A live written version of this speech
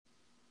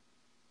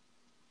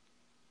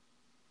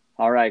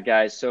All right,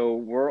 guys. So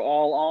we're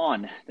all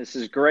on. This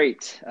is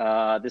great.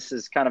 This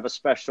is kind of a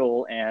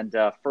special and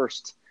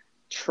first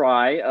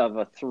try of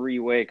a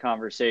three-way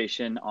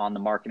conversation on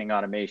the Marketing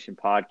Automation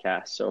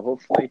podcast. So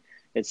hopefully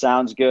it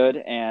sounds good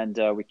and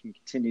we can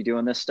continue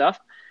doing this stuff.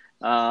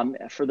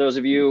 For those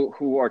of you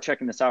who are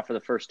checking this out for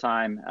the first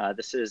time,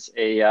 this is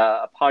a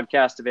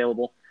podcast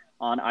available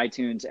on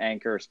iTunes,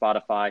 Anchor,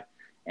 Spotify,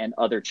 and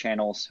other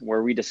channels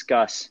where we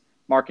discuss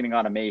marketing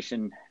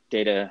automation,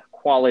 data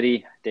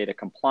quality, data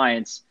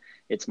compliance.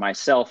 It's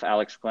myself,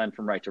 Alex Glenn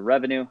from Right to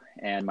Revenue,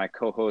 and my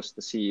co-host,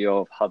 the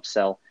CEO of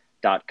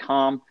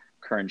Hubsell.com,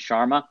 Karan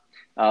Sharma.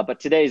 But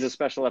today is a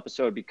special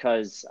episode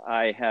because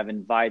I have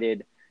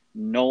invited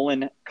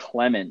Nolan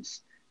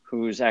Clemens,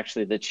 who's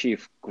actually the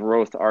chief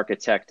growth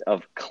architect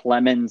of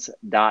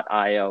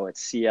Clemens.io.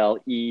 It's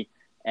CLEMMONS.io.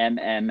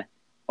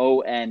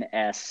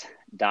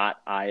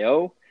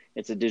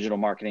 It's a digital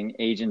marketing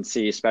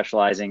agency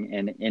specializing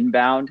in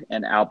inbound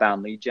and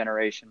outbound lead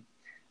generation.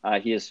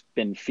 He has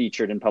been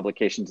featured in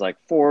publications like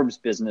Forbes,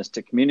 Business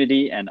to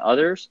Community, and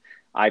others.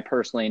 I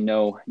personally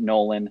know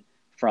Nolan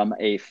from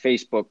a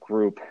Facebook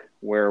group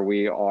where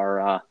we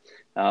are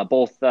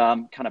both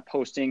kind of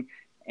posting,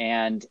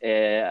 and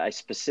I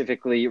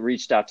specifically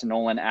reached out to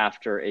Nolan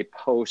after a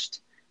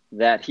post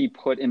that he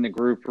put in the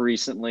group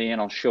recently,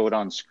 and I'll show it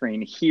on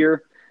screen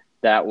here,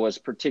 that was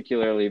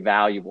particularly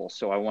valuable.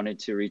 So I wanted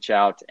to reach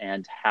out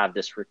and have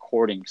this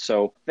recording.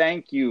 So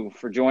thank you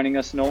for joining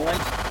us, Nolan.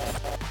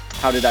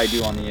 How did I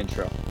do on the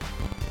intro?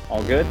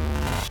 All good?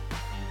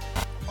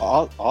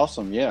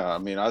 Awesome. Yeah. I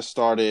mean, I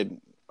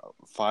started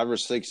 5 or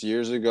 6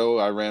 years ago.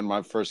 I ran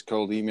my first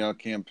cold email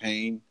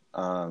campaign.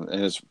 And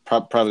it's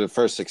probably the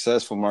first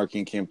successful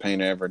marketing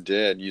campaign I ever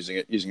did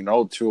using an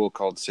old tool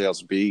called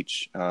Sales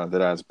Beach that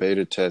I was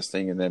beta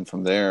testing. And then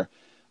from there,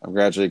 I've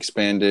gradually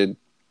expanded,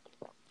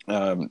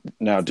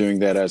 now doing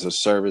that as a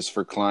service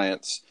for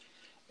clients.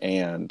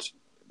 And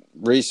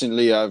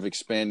recently, I've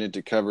expanded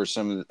to cover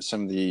some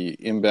of the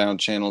inbound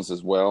channels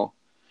as well,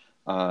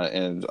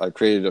 and I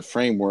created a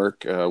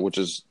framework, which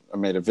is I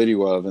made a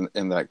video of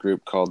in that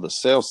group called the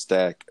Sales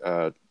Stack,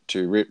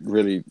 to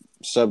really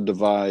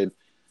subdivide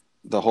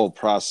the whole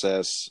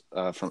process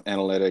from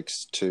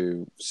analytics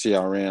to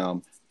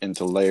CRM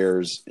into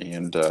layers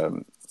and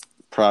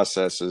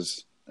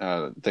processes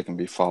that can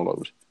be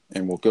followed.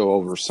 And we'll go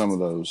over some of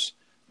those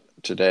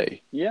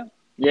today.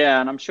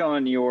 Yeah, and I'm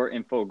showing your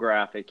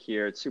infographic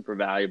here. It's super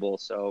valuable,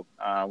 so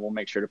we'll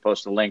make sure to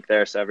post a link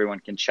there so everyone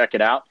can check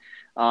it out.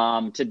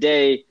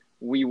 Today,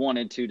 we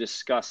wanted to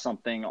discuss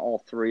something all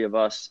three of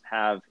us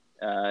have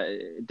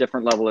a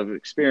different level of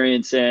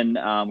experience in.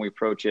 We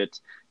approach it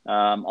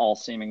all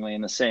seemingly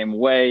in the same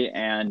way,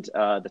 and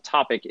the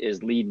topic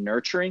is lead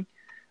nurturing.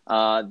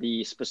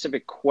 The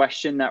specific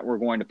question that we're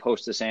going to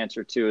post this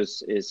answer to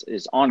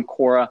is on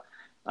Quora.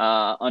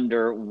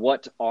 Under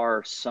what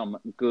are some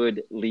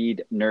good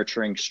lead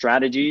nurturing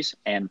strategies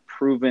and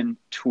proven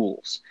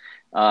tools.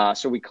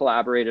 So we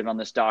collaborated on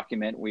this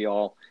document. We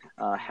all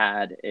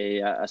had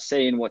a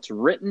say in what's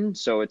written.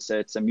 So it's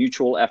a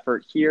mutual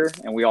effort here,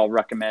 and we all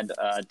recommend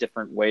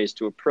different ways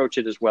to approach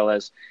it as well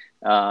as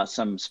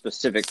some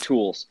specific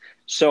tools.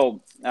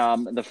 So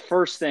the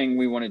first thing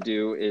we want to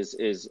do is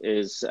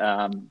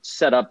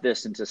set up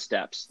this into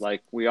steps.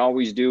 Like we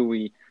always do,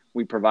 we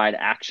provide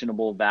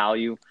actionable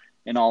value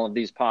in all of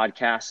these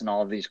podcasts and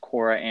all of these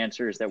Quora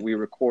answers that we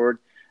record,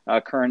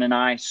 Karan and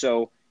I.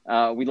 So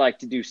we'd like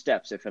to do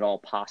steps, if at all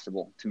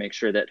possible, to make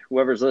sure that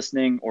whoever's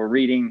listening or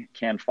reading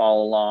can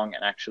follow along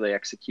and actually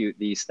execute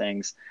these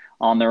things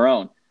on their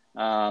own.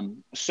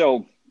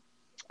 So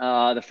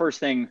the first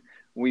thing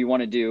we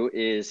want to do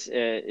is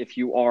if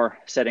you are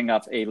setting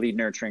up a lead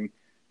nurturing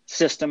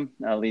system,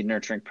 a lead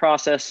nurturing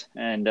process,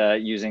 and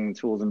using the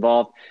tools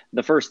involved,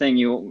 the first thing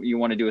you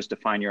want to do is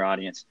define your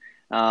audience.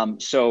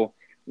 So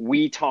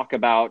we talk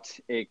about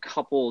a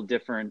couple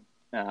different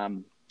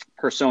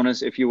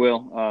personas, if you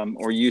will,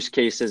 or use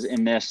cases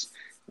in this.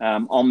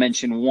 I'll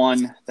mention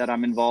one that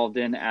I'm involved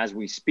in as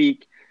we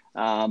speak,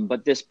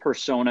 but this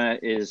persona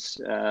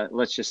is,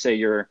 let's just say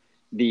you're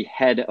the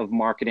head of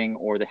marketing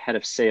or the head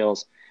of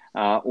sales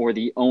or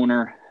the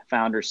owner,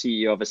 founder,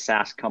 CEO of a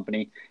SaaS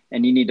company,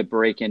 and you need to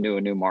break into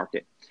a new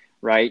market,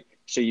 right?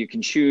 So you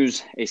can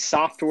choose a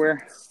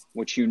software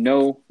which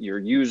your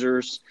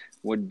users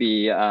would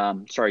be,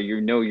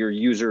 your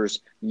users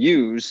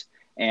use,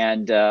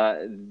 and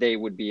they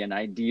would be an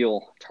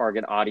ideal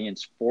target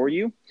audience for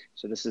you.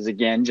 So this is,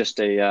 again, just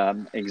a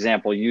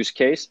example use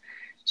case.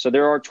 So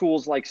there are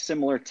tools like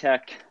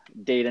SimilarTech,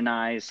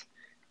 Datanyze,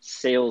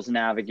 Sales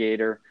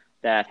Navigator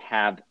that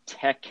have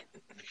tech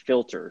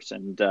filters,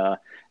 and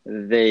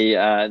they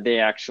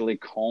actually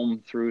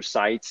comb through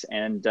sites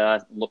and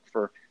look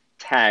for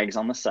tags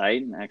on the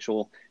site and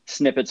actual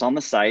snippets on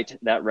the site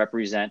that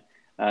represent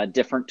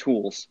different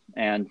tools,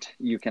 and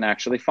you can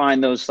actually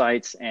find those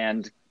sites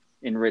and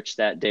enrich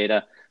that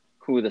data,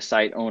 who the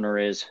site owner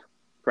is,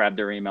 grab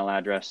their email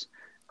address,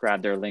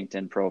 grab their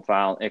LinkedIn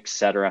profile,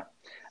 etc.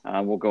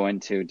 We'll go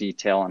into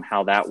detail on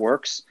how that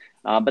works,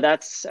 but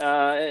that's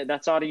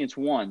audience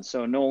one.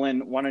 So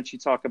Nolan, why don't you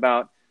talk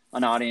about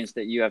an audience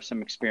that you have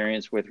some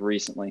experience with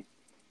recently?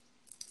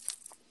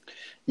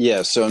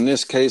 Yeah, so in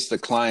this case, the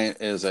client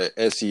is a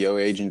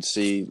SEO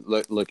agency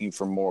looking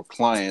for more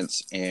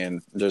clients,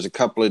 and there's a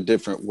couple of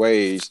different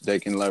ways they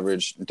can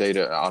leverage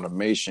data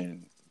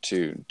automation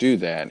to do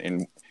that.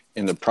 And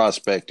in the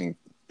prospecting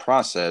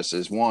process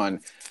is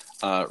one.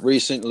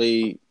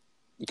 Recently,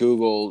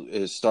 Google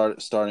is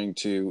starting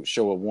to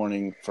show a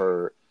warning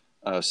for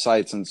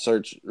sites and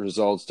search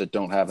results that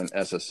don't have an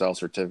SSL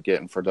certificate.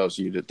 And for those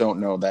of you that don't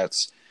know,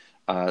 that's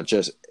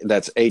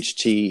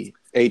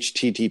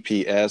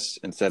HTTPS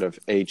instead of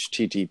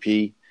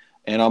HTTP.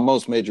 And on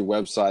most major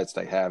websites,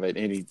 they have it.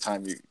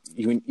 Anytime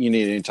you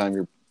need anytime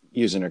you're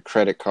using a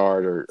credit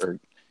card or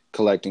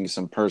collecting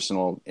some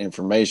personal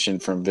information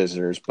from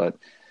visitors. But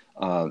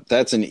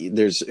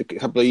there's a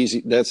couple of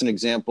easy. That's an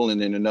example,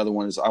 and then another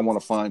one is I want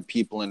to find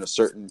people in a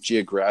certain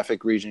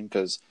geographic region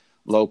because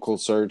local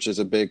search is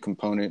a big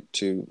component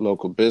to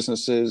local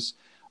businesses.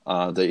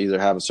 They either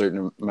have a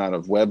certain amount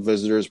of web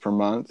visitors per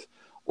month,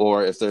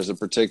 or if there's a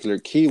particular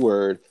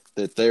keyword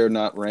that they're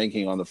not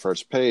ranking on the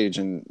first page.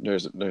 And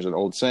there's an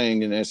old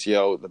saying in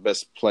SEO, the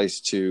best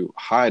place to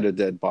hide a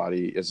dead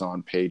body is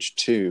on page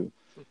 2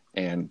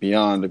 and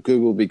beyond of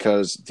Google,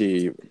 because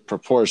the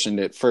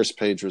proportionate first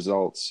page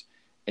results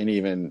and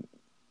even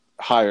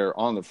higher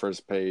on the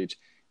first page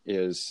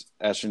is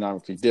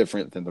astronomically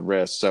different than the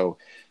rest. So,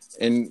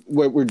 and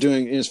what we're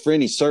doing is for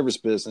any service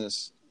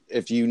business,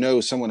 if you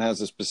know someone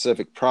has a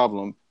specific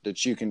problem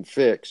that you can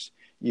fix,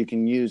 you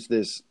can use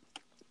this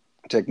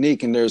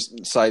technique. And there's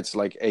sites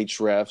like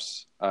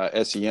Ahrefs,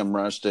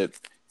 SEMrush, that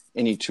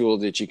any tool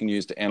that you can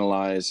use to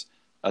analyze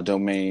a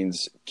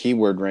domain's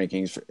keyword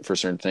rankings for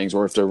certain things,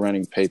 or if they're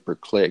running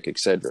pay-per-click,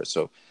 etc.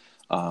 So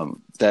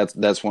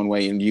that's one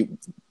way. And you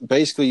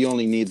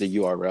only need the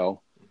URL,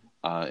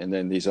 and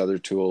then these other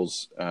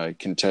tools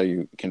can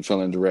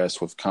fill in the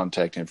rest with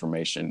contact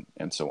information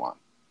and so on.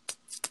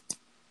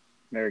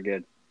 Very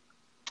good.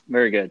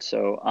 Very good.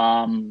 So,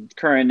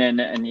 Karan,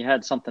 and you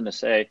had something to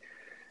say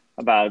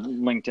about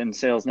LinkedIn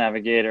Sales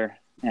Navigator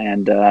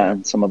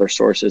and some other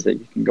sources that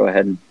you can go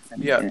ahead and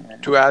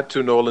to add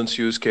to Nolan's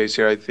use case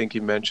here, I think he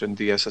mentioned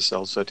the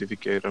SSL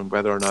certificate and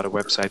whether or not a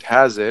website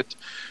has it.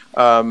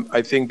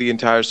 I think the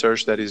entire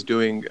search that he's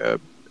doing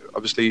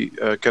obviously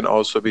can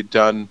also be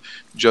done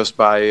just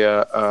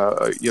by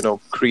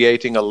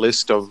creating a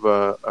list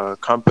of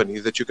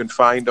companies that you can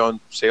find on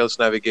Sales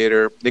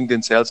Navigator,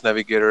 LinkedIn Sales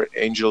Navigator,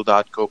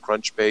 Angel.co,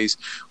 Crunchbase,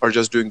 or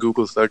just doing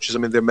Google searches. I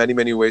mean, there are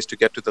many ways to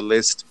get to the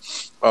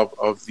list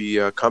of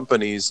the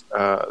companies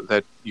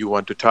that you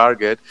want to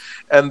target,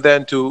 and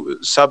then to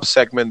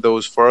sub-segment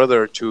those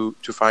further to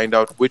find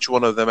out which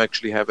one of them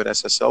actually have an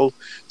SSL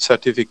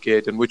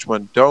certificate and which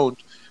one don't.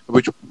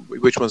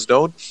 Which ones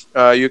don't.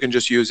 You can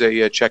just use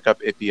a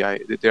checkup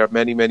API. There are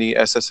many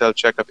SSL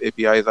checkup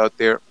APIs out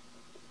there.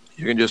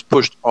 You can just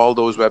push all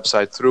those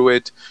websites through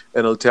it, and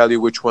it'll tell you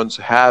which ones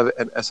have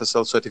an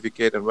SSL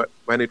certificate and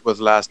when it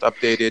was last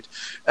updated.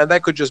 And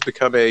that could just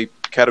become a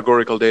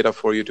categorical data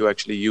for you to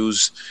actually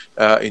use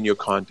in your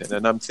content.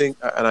 And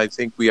I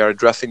think we are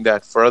addressing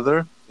that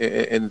further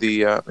in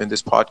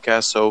this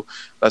podcast. So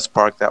let's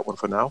park that one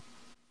for now.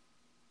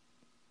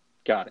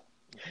 Got it.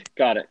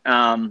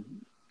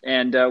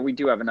 And we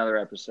do have another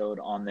episode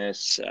on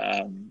this.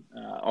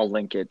 I'll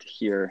link it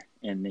here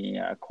in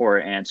the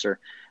Quora answer.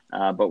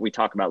 But we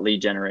talk about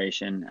lead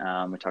generation.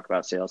 We talk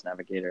about Sales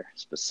Navigator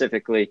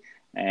specifically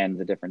and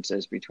the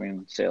differences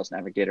between Sales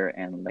Navigator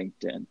and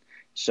LinkedIn.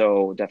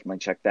 So definitely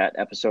check that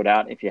episode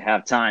out if you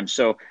have time.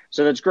 So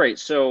that's great.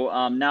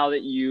 So now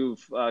that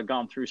you've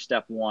gone through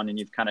step 1 and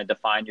you've kind of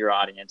defined your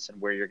audience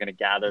and where you're going to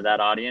gather that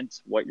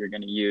audience, what you're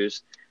going to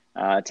use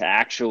to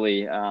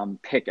actually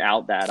pick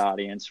out that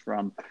audience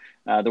from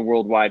the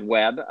World Wide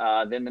Web,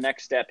 then the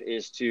next step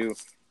is to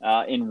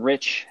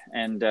enrich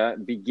and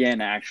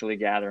begin actually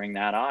gathering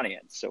that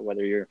audience. So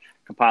whether you're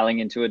compiling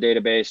into a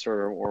database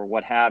or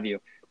what have you,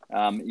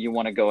 you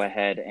want to go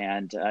ahead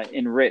and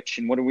enrich.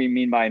 And what do we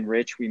mean by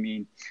enrich? We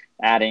mean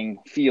adding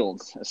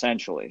fields,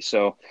 essentially.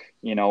 So,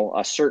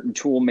 a certain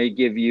tool may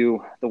give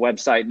you the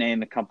website name,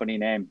 the company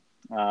name,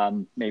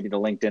 maybe the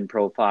LinkedIn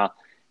profile,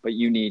 but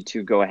you need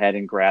to go ahead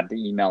and grab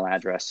the email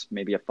address,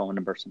 maybe a phone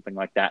number, something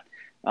like that.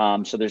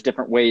 So there's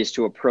different ways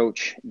to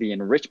approach the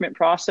enrichment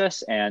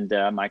process, and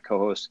my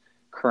co-host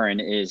Karan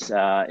is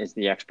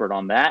the expert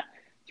on that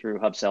through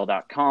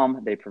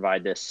hubsell.com. They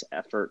provide this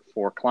effort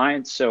for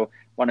clients. So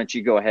why don't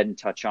you go ahead and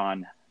touch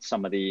on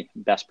some of the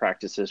best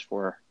practices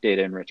for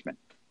data enrichment?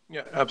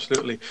 Yeah,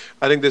 absolutely.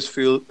 I think this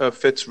field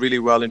fits really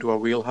well into our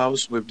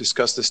wheelhouse. We've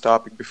discussed this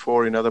topic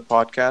before in other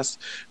podcasts.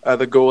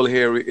 The goal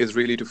here is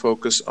really to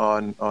focus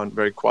on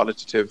very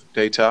qualitative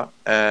data.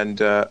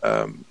 And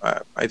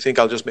I think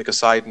I'll just make a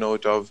side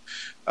note of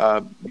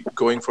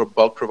going for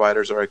bulk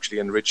providers or actually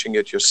enriching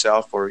it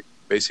yourself, or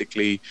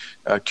basically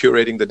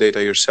curating the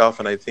data yourself.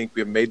 And I think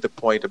we've made the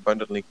point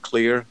abundantly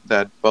clear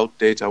that bulk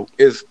data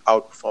is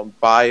outperformed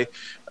by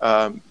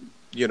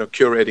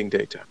curating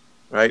data.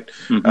 Right.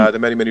 Mm-hmm.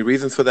 There are many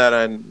reasons for that,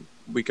 and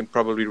we can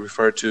probably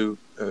refer to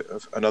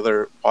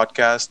another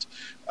podcast.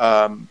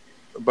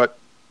 but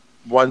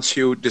once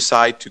you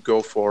decide to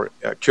go for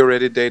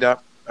curated data,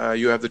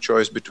 you have the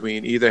choice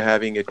between either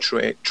having a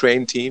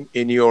trained team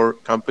in your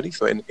company,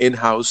 so an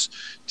in-house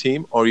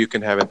team, or you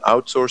can have an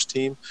outsourced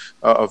team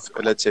of,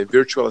 let's say,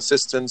 virtual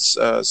assistants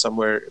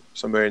somewhere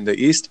in the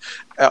East,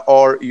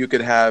 or you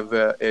could have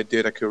a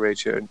data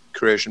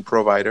curation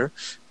provider,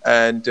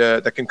 and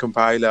that can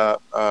compile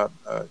a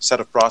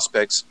set of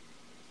prospects,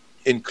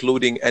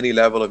 including any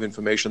level of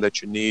information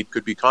that you need.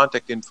 Could be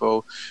contact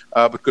info,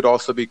 but could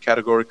also be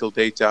categorical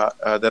data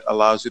that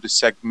allows you to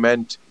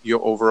segment your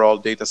overall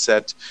data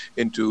set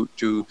into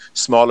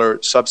smaller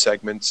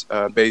subsegments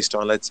based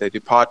on, let's say,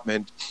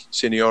 department,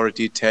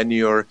 seniority,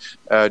 tenure,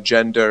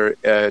 gender,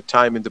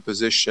 time in the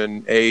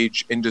position,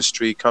 age,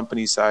 industry,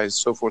 company size,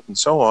 so forth and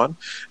so on.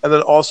 And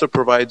then also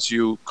provides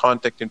you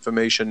contact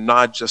information,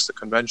 not just the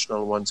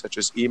conventional ones such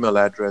as email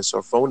address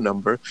or phone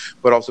number,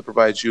 but also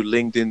provides you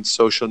LinkedIn,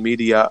 social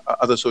media,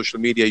 other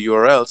social media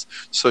URLs.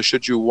 So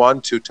should you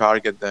want to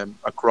target them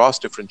across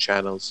different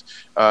channels,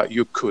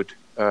 you could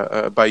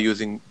by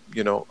using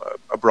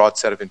a broad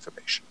set of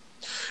information.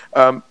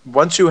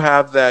 Once you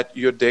have that,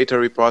 your data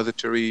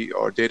repository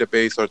or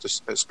database or the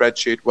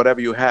spreadsheet,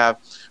 whatever you have,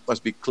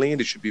 must be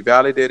cleaned. It should be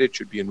validated, it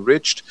should be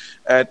enriched,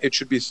 and it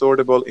should be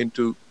sortable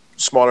into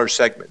smaller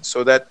segments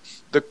so that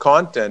the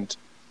content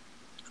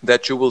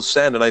that you will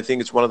send, and I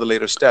think it's one of the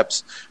later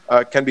steps,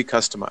 can be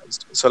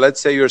customized. So let's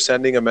say you're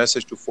sending a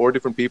message to 4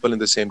 different people in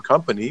the same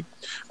company.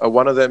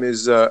 One of them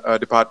is a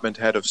department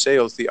head of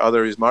sales, the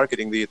other is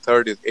marketing, the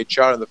third is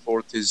HR, and the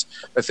fourth is,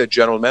 let's say,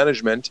 general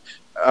management.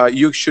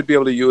 You should be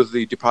able to use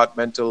the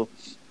departmental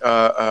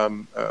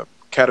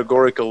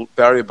categorical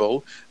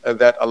variable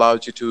that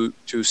allows you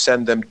to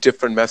send them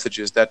different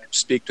messages that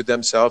speak to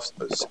themselves,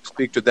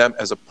 speak to them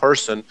as a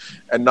person,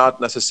 and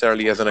not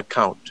necessarily as an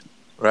account,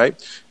 right?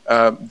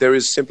 There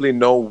is simply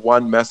no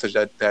one message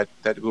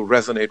that will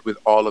resonate with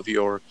all of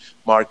your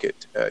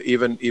market,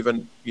 even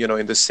in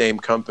the same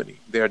company.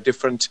 There are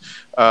different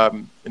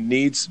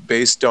needs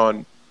based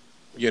on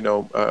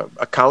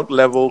account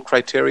level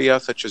criteria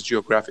such as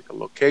geographical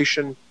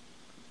location,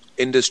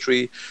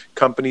 industry,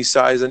 company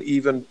size, and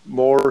even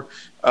more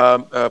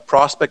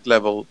prospect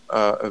level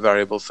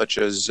variables such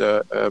as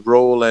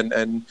role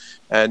and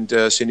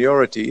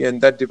seniority,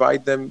 and that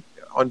divide them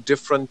on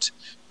different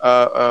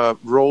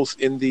roles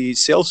in the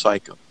sales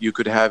cycle. You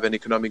could have an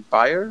economic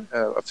buyer,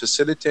 a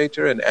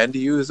facilitator, an end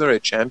user, a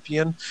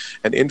champion,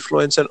 an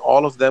influencer, and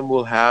all of them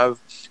will have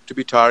to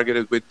be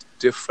targeted with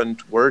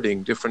different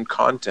wording, different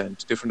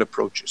content, different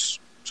approaches,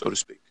 so to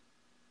speak.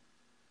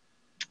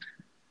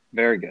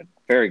 Very good.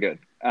 Very good.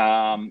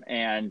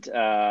 And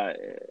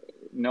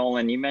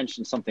Nolan, you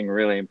mentioned something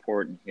really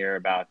important here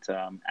about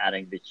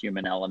adding the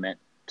human element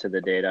to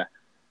the data.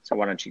 So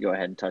why don't you go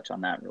ahead and touch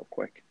on that real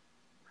quick?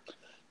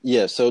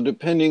 Yeah, so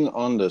depending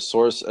on the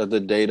source of the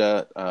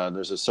data,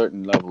 there's a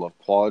certain level of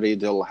quality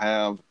they'll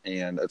have,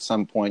 and at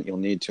some point you'll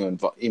need to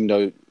involve, even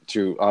though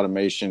through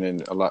automation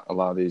and a lot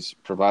of these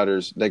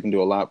providers, they can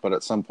do a lot, but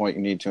at some point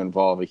you need to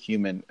involve a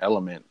human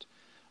element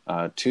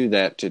to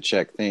that to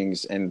check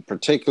things, and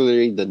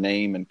particularly the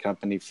name and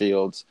company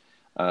fields,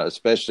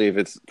 especially if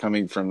it's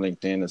coming from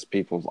LinkedIn, as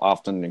people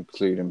often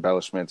include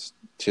embellishments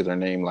to their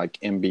name like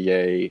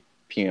MBA,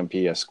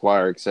 PMP,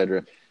 Esquire,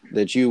 etc.,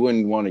 that you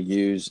wouldn't want to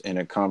use in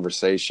a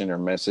conversation or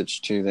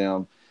message to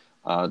them.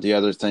 The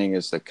other thing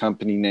is the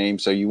company name.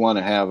 So you want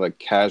to have a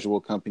casual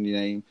company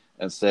name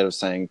instead of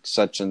saying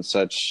such and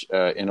such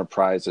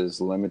enterprises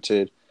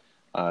limited.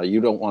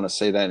 You don't want to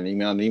say that in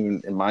email. And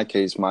even in my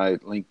case, my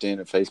LinkedIn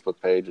and Facebook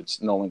page,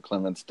 it's Nolan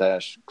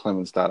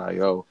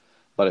Clemens-Clemens.io.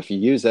 But if you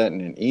use that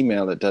in an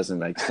email, it doesn't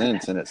make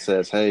sense. And it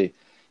says, hey,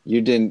 you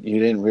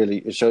didn't really,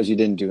 it shows you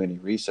didn't do any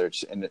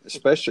research. And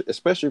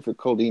especially for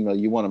cold email,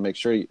 you want to make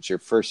sure it's your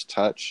first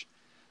touch.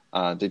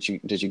 Did you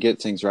get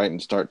things right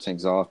and start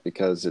things off?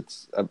 Because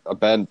it's a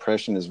bad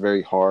impression is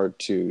very hard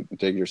to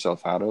dig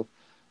yourself out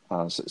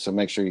of. So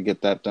make sure you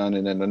get that done.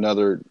 And then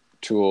another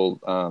tool,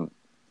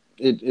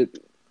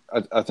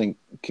 I think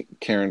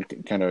Karen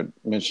kind of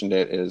mentioned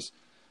it, is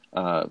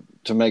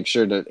to make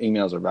sure that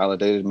emails are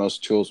validated.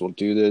 Most tools will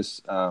do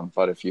this,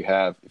 but if you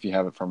have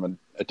it from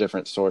a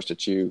different source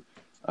that you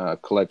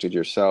collected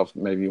yourself,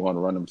 maybe you want to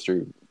run them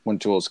through. One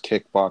tool is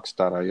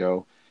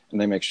Kickbox.io,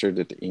 and they make sure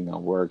that the email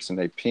works, and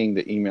they ping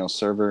the email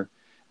server.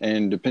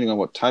 And depending on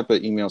what type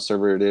of email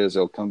server it is,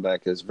 it'll come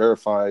back as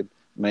verified,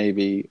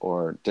 maybe,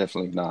 or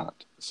definitely not.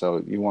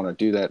 So you want to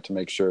do that to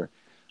make sure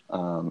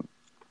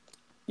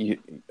you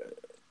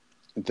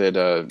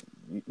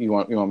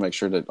want to make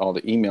sure that all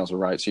the emails are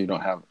right, so you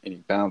don't have any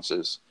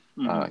bounces,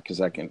 because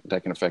that can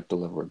affect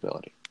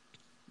deliverability.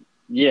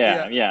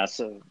 Yeah.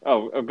 So,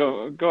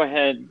 go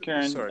ahead,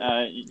 Karen.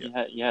 Sorry.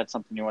 You had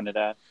something you wanted to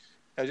add.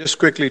 Just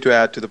quickly to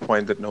add to the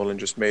point that Nolan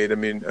just made, I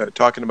mean,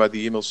 talking about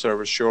the email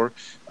servers, sure,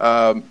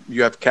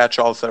 you have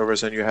catch-all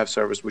servers and you have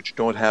servers which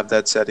don't have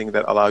that setting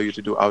that allow you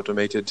to do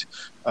automated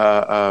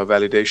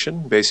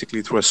validation,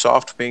 basically through a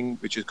soft ping,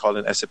 which is called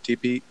an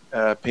SFTP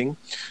ping.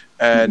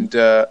 And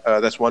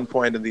that's one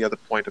point. And the other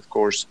point, of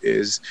course,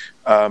 is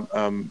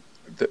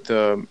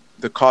the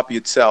copy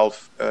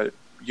itself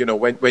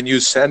when you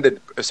send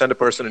a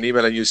person an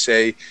email and you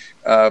say,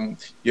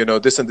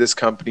 this and this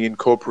company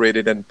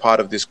incorporated and part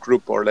of this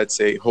group, or let's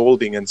say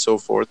holding and so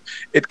forth,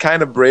 it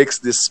kind of breaks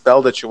this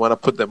spell that you want to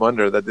put them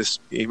under, that this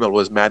email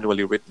was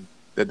manually written,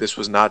 that this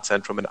was not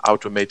sent from an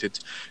automated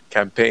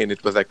campaign.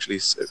 It was actually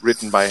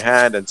written by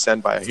hand and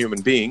sent by a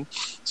human being.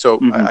 So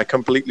I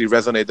completely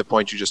resonate the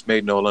point you just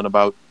made, Nolan,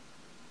 about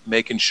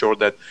making sure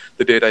that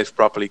the data is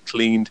properly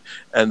cleaned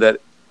and that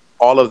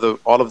all of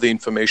the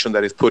information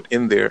that is put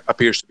in there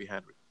appears to be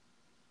handwritten.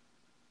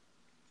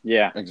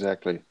 Yeah,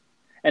 exactly.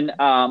 And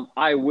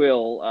I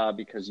will,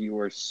 because you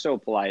were so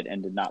polite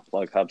and did not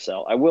plug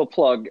HubSell, I will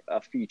plug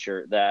a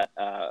feature that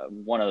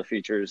one of the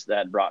features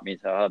that brought me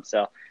to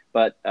HubSell.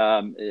 But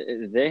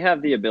they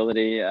have the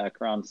ability,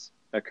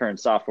 current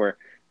software,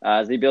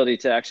 has the ability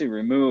to actually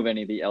remove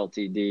any of the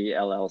LTD,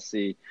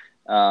 LLC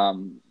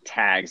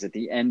tags at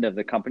the end of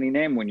the company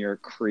name when you're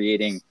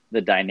creating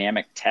the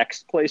dynamic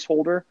text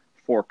placeholder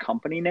for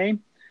company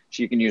name.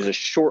 So you can use a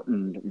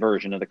shortened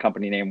version of the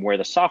company name where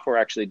the software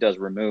actually does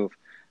remove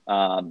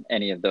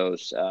any of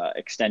those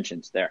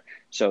extensions there.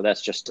 So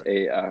that's just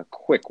a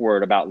quick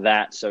word about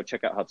that. So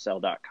check out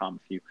hubsell.com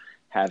if you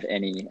have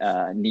any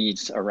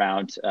needs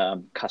around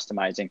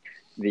customizing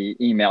the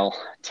email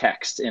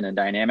text in a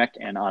dynamic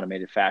and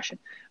automated fashion.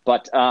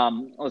 But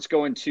let's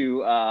go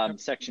into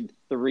section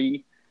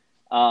 3.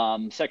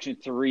 Section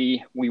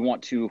 3, we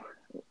want to,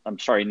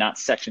 not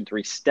section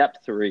 3,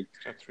 step 3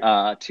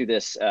 to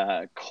this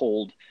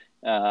cold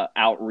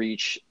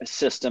outreach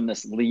system,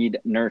 this lead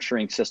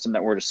nurturing system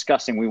that we're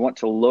discussing. We want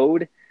to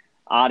load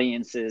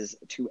audiences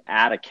to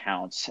ad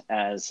accounts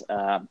as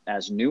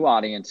new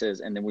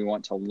audiences, and then we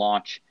want to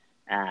launch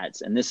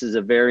ads. And this is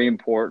a very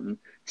important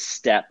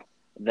step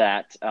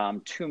that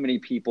too many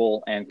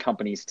people and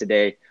companies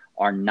today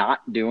are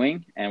not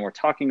doing. And we're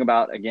talking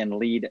about, again,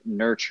 lead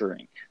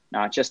nurturing,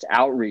 not just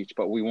outreach,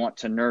 but we want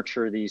to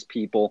nurture these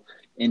people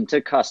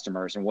into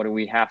customers. And what do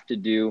we have to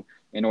do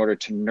in order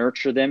to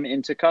nurture them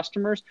into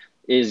customers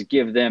is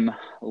give them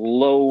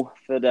low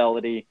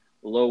fidelity,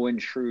 low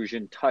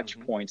intrusion touch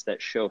points that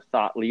show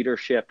thought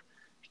leadership,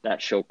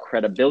 that show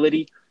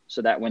credibility,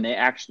 so that when they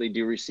actually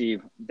do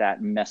receive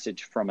that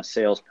message from a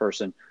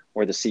salesperson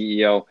or the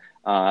CEO,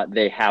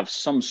 they have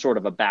some sort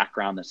of a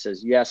background that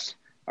says, yes,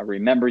 I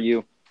remember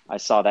you. I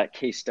saw that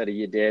case study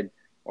you did,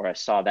 or I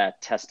saw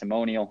that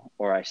testimonial,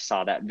 or I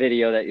saw that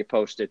video that you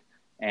posted,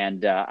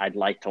 and I'd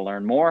like to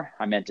learn more.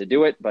 I meant to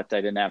do it, but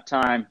I didn't have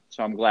time,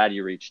 so I'm glad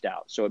you reached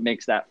out. So it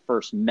makes that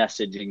first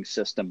messaging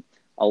system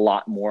a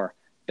lot more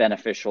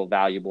beneficial,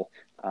 valuable,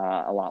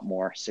 a lot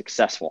more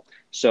successful.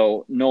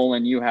 So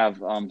Nolan, you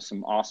have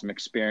some awesome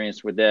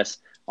experience with this.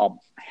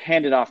 I'll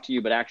hand it off to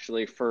you, but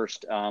actually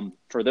first,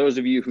 for those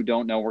of you who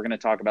don't know, we're going to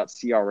talk about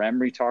CRM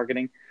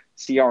retargeting.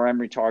 CRM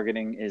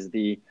retargeting is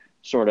the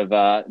sort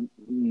of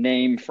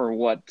name for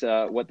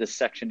what this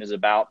section is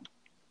about.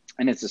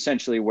 And it's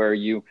essentially where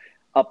you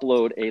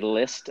upload a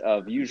list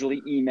of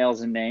usually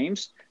emails and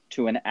names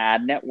to an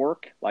ad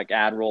network like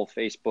AdRoll,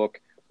 Facebook,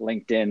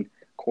 LinkedIn,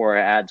 Quora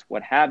Ads,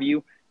 what have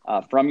you,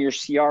 from your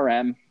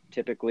CRM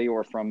typically,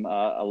 or from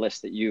a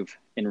list that you've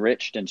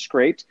enriched and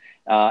scraped.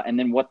 And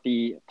then what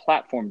the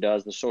platform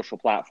does, the social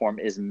platform,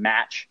 is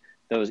match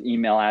those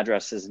email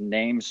addresses and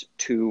names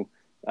to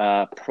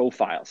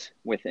profiles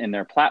within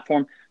their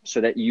platform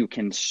so that you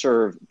can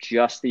serve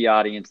just the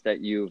audience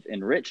that you've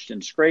enriched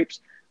and scraped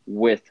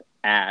with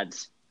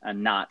ads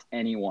and not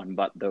anyone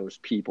but those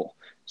people.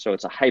 So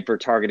it's a hyper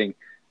targeting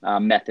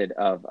method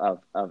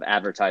of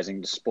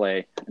advertising,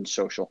 display, and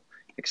social,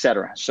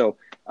 etc. So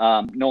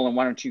Nolan,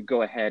 why don't you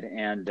go ahead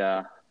and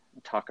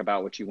talk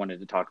about what you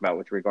wanted to talk about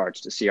with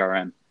regards to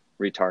CRM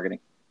retargeting?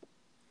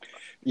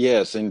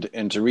 Yes,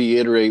 and to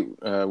reiterate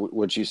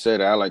what you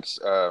said, Alex,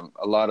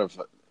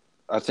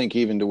 I think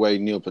even the way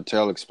Neil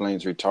Patel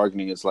explains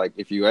retargeting is like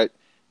if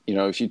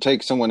you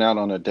take someone out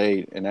on a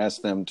date and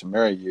ask them to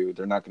marry you,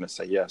 they're not going to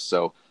say yes.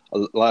 So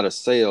a lot of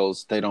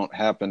sales, they don't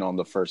happen on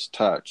the first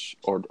touch,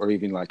 or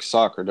even like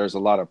soccer. There's a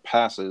lot of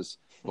passes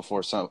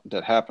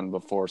that happen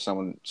before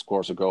someone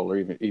scores a goal, or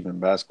even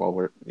basketball,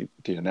 where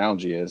the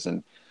analogy is.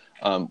 And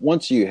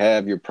once you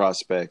have your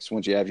prospects,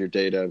 once you have your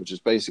data, which is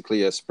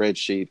basically a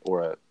spreadsheet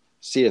or a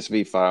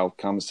CSV file,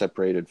 comma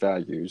separated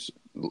values,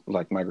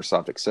 like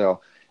Microsoft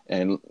Excel,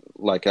 and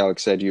like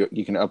Alex said, you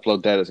can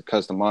upload that as a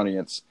custom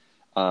audience,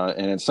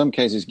 and in some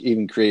cases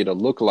even create a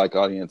lookalike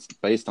audience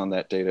based on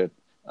that data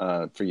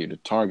for you to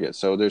target.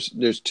 So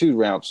there's two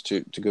routes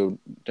to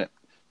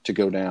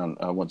go down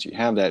once you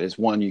have that. Is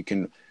one, you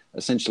can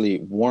essentially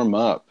warm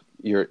up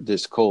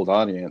this cold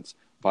audience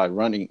by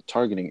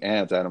targeting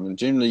ads at them. And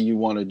generally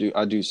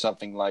I do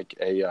something like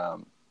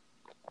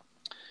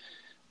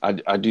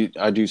I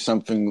do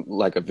something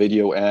like a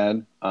video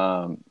ad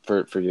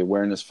for the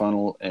awareness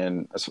funnel.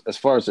 And as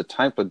far as the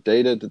type of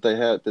data that they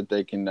have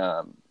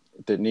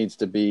that needs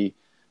to be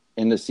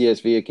in the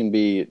CSV, it can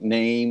be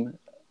name,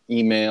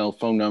 email,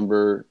 phone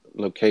number,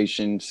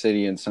 location,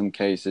 city in some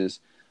cases,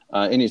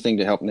 anything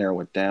to help narrow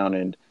it down.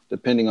 And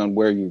depending on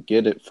where you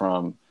get it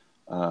from,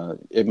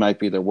 it might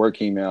be their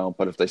work email,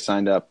 but if they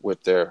signed up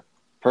with their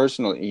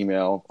personal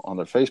email on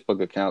their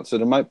Facebook account. So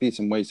there might be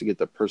some ways to get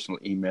the personal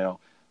email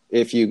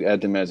if you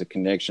add them as a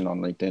connection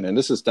on LinkedIn. And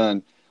this is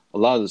done a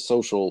lot of the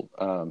social.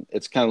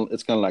 It's kind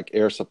of like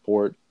air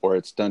support, or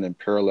it's done in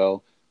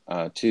parallel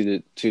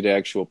to the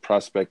actual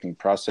prospecting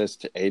process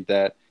to aid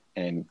that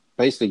and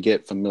basically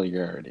get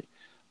familiarity.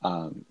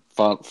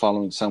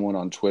 Following someone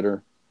on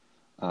Twitter,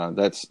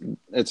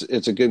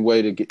 it's a good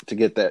way to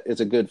get that.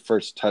 It's a good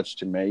first touch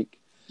to make.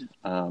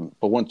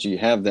 But once you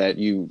have that,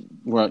 you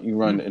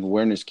run an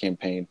awareness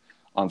campaign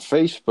on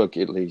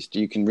Facebook. At least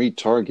you can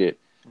retarget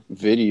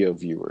video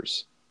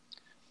viewers,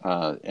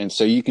 and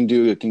so you can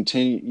do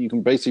you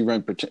can basically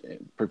run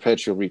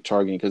perpetual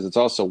retargeting, because it's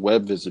also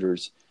web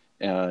visitors.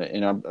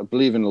 And I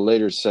believe in the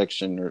later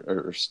section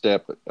or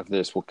step of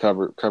this, we'll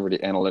cover the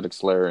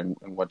analytics layer and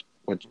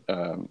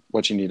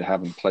what you need to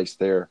have in place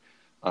there,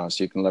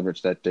 so you can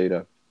leverage that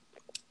data.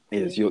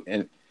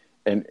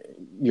 And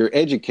you're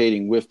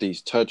educating with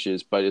these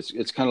touches, but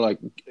it's kind of like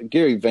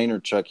Gary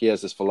Vaynerchuk. He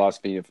has this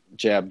philosophy of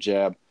jab,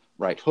 jab,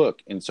 right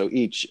hook. And so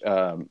each,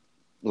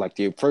 like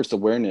the first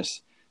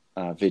awareness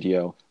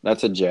video,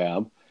 that's a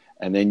jab.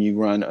 And then you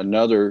run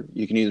another,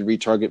 you can either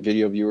retarget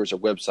video viewers or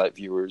website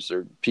viewers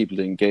or people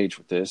to engage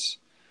with this,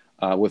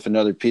 with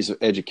another piece of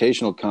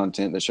educational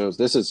content that shows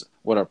this is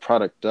what our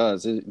product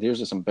does.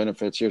 Here's some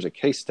benefits. Here's a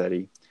case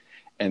study.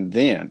 And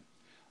then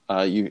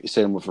you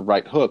set them with a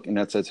right hook, and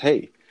that says,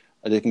 hey,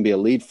 there can be a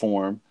lead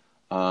form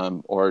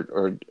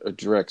or a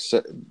direct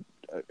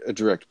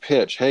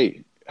pitch.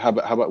 Hey, how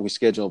about we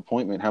schedule an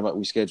appointment? How about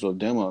we schedule a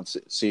demo and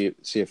see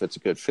if it's a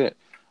good fit?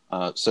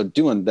 So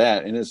doing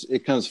that, and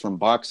it comes from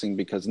boxing,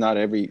 because not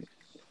every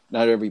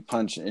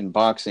punch in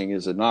boxing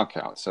is a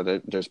knockout. So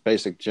there's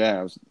basic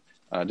jabs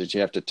that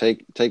you have to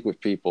take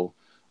with people,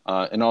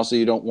 and also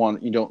you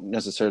don't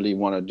necessarily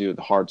want to do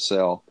the hard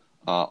sell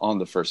on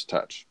the first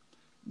touch,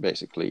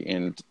 basically.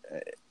 And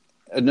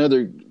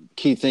another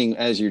key thing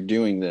as you're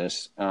doing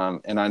this,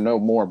 and I know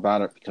more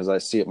about it because I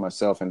see it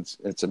myself, and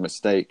it's a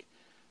mistake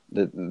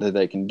that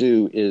they can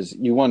do, is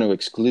you want to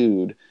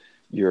exclude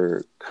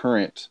your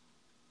current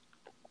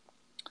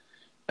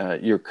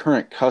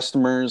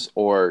customers,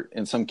 or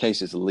in some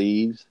cases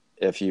leads.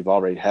 If you've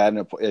already had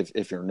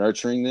if you're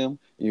nurturing them,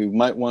 you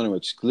might want to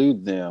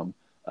exclude them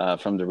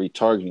from the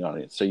retargeting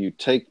audience. So you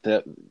take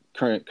that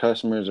current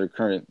customers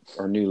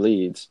or new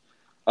leads,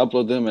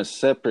 upload them as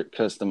separate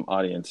custom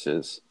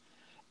audiences,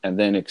 and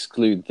then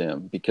exclude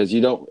them, because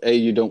you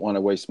don't want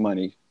to waste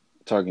money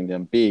targeting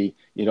them. B,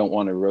 you don't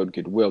want to erode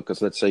goodwill,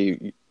 because let's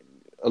say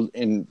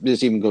and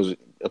this even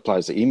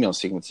applies to email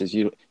sequences.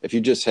 If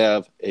you just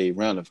have a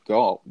round of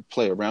golf,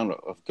 play a round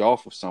of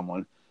golf with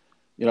someone,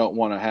 you don't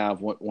want to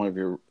have one of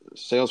your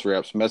sales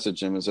reps message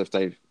them as if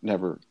they've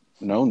never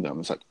known them.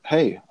 It's like,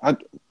 hey,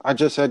 I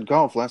just had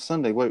golf last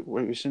Sunday. What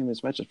are you sending me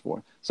this message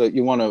for? So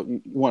you want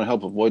to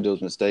help avoid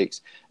those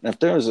mistakes. And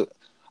if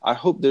I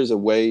hope there's a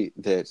way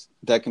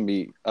that can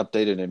be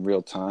updated in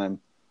real time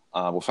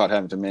without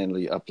having to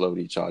manually upload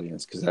each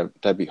audience, because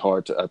that'd be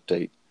hard to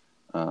update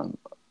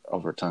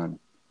over time.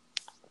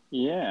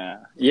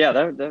 Yeah,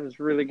 that was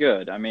really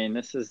good. I mean,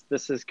 this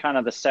is kind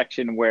of the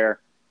section where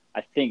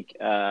I think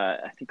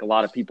a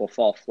lot of people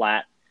fall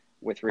flat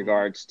with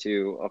regards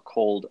to a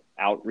cold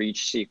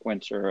outreach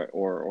sequence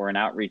or an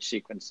outreach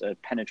sequence,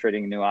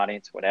 penetrating a new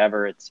audience,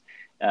 whatever. It's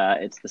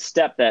the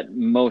step that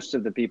most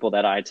of the people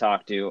that I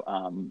talk to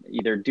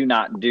either do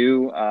not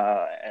do,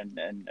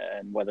 and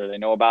whether they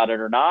know about it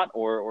or not,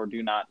 or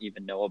do not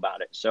even know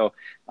about it. So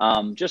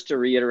just to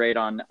reiterate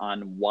on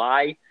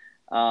why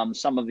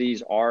some of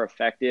these are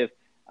effective.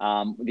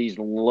 These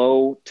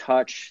low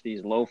touch,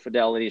 these low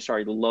fidelity,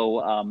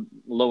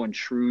 low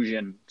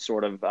intrusion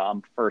sort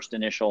of first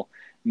initial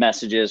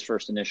messages,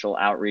 first initial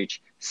outreach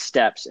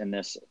steps in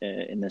this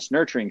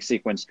nurturing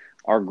sequence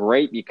are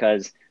great,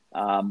 because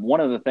one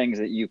of the things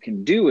that you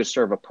can do is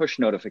serve a push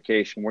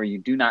notification where you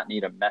do not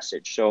need a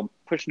message. So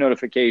push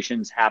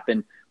notifications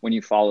happen when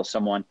you follow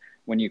someone,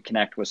 when you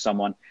connect with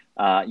someone.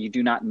 You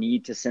do not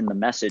need to send the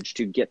message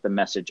to get the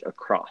message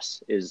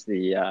across, is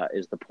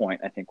the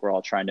point I think we're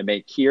all trying to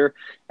make here.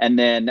 And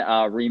then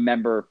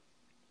remember,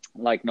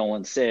 like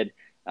Nolan said,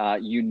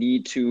 you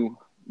need to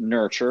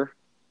nurture,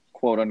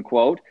 quote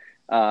unquote,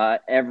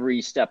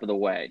 every step of the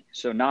way.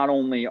 So not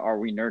only are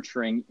we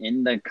nurturing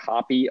in the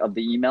copy of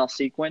the email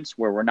sequence,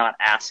 where we're not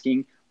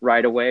asking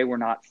right away, we're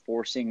not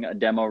forcing a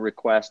demo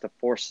request, a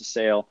force a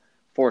sale,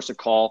 force a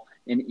call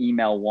in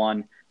email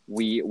one.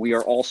 We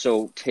are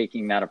also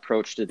taking that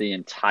approach to the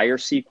entire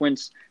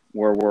sequence,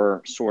 where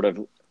we're sort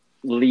of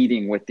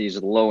leading with these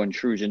low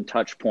intrusion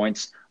touch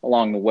points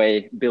along the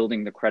way,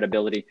 building the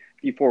credibility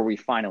before we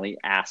finally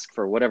ask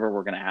for whatever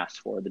we're going to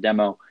ask for, the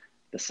demo,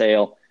 the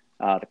sale,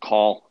 the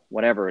call,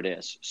 whatever it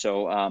is.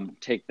 So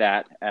take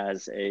that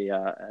as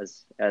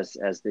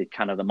the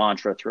kind of the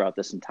mantra throughout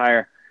this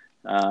entire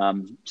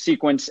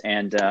sequence,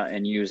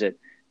 and use it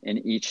in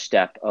each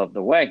step of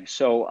the way.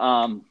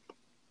 So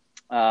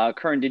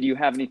Kern, did you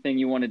have anything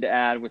you wanted to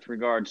add with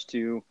regards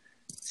to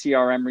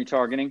CRM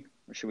retargeting,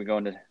 or should we go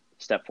into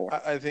step 4?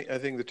 I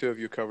think the two of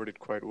you covered it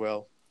quite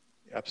well.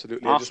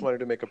 Absolutely. I just Awesome. wanted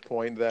to make a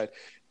point that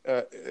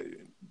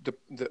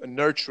the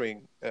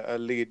nurturing a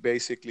lead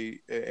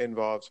basically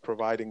involves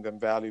providing them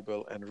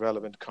valuable and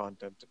relevant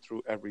content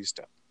through every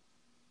step.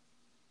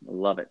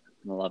 Love it.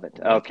 Love it.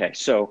 Mhm. Okay,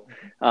 so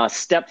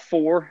step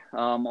 4,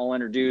 I'll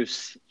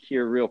introduce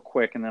here real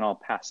quick, and then I'll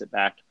pass it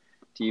back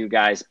to you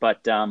guys.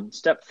 But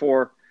step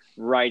 4,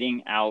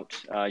 writing out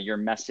your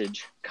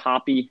message,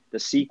 copy the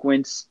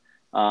sequence.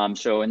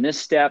 So in this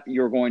step,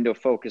 you're going to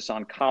focus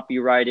on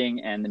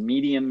copywriting and the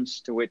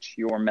mediums to which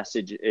your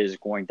message is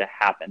going to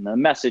happen. The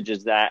message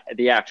is that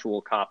the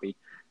actual copy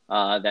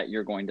that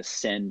you're going to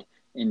send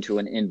into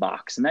an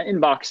inbox, and that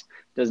inbox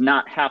does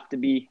not have to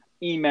be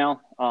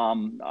email.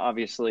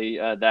 Obviously,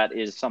 that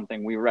is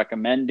something we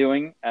recommend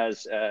doing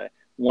as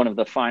one of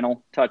the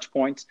final touch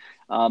points.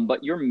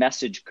 But your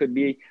message could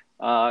be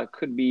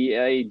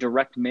a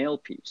direct mail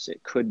piece.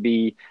 It could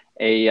be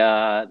a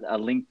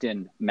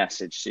LinkedIn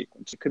message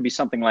sequence. It could be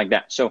something like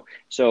that.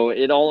 So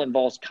it all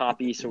involves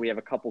copy. So we have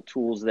a couple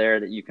tools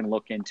there that you can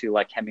look into,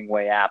 like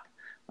Hemingway app.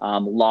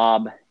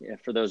 Lob,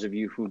 for those of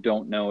you who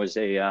don't know, is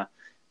a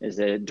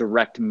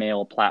direct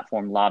mail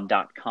platform,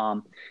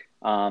 lob.com.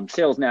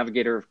 Sales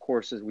Navigator, of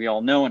course, as we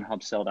all know, and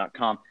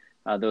hubsell.com.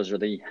 Those are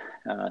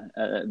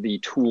the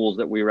tools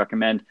that we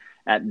recommend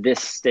at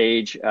this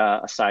stage,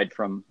 aside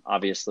from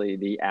obviously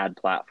the ad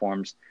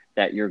platforms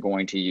that you're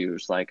going to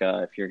use, like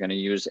if you're going to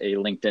use a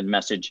LinkedIn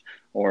message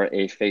or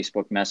a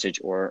Facebook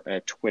message or a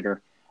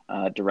Twitter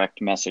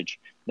direct message.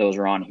 Those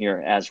are on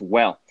here as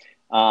well.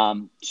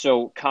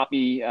 So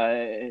copy,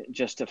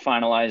 just to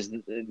finalize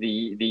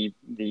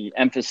the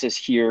emphasis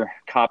here,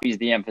 copy is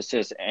the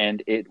emphasis,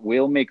 and it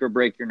will make or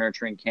break your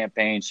nurturing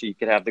campaign. So you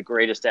could have the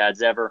greatest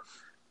ads ever,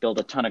 build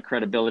a ton of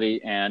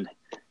credibility, and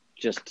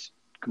just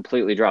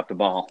completely drop the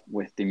ball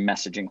with the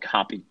messaging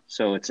copy.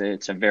 So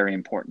it's a very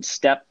important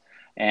step.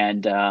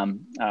 And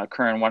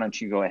Karan, why don't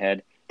you go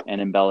ahead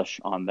and embellish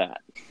on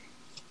that?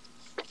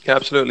 Yeah,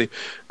 absolutely.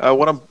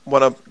 What I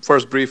want to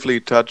first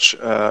briefly touch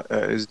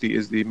is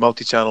the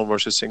multi-channel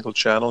versus single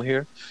channel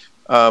here.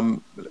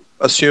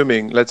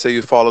 Assuming, let's say,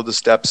 you follow the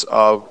steps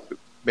of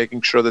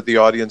making sure that the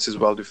audience is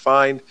well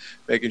defined,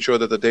 making sure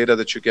that the data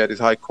that you get is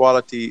high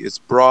quality, it's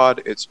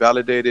broad, it's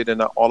validated,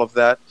 and all of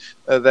that,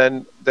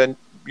 then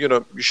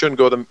you shouldn't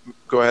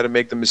go ahead and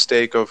make the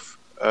mistake of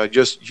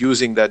just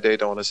using that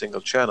data on a single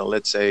channel.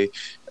 Let's say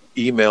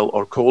email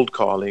or cold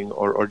calling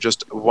or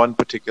just one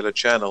particular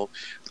channel.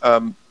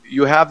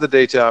 You have the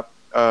data,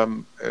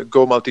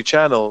 go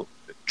multi-channel,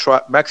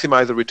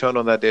 maximize the return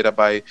on that data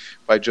by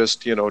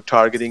just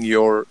targeting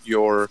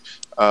your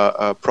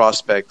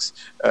prospects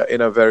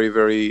in a very,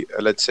 very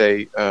let's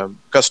say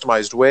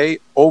customized way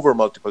over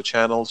multiple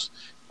channels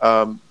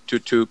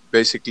to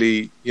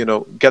basically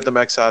get the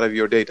max out of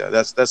your data.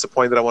 That's the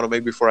point that I want to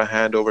make before I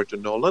hand over to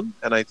Nolan,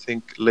 and I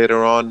think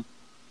later on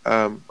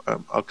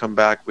I'll come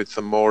back with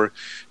some more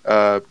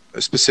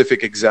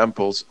specific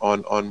examples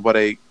on what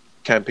a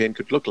campaign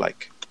could look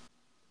like.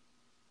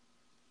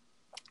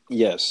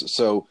 Yes.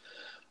 So,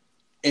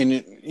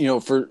 and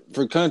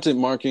for content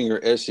marketing or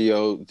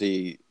SEO,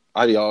 the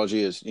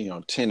ideology is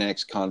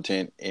 10x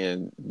content,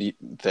 and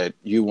that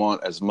you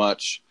want as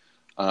much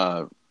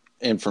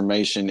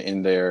information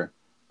in there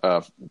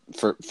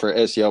for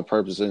SEO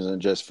purposes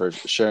and just for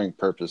sharing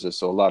purposes.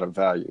 So a lot of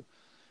value.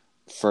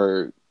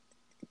 For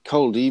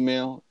cold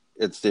email,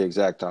 it's the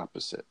exact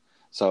opposite.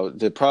 So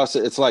the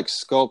process, it's like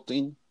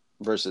sculpting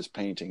versus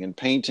painting. In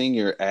painting,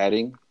 you're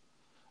adding.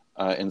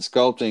 In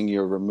sculpting,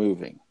 you're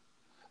removing.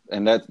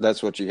 And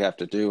that's what you have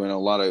to do. In a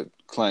lot of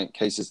client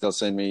cases, they'll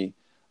send me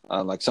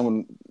like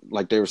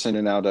they were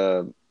sending out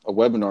a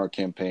webinar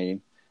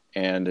campaign,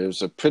 and it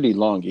was a pretty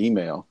long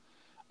email.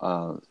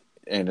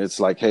 And it's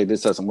like, hey,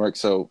 this doesn't work.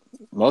 So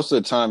most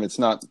of the time, it's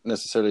not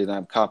necessarily that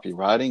I'm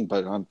copywriting,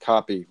 but I'm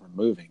copy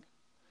removing.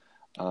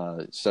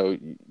 So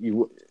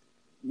you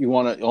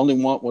only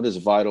want what is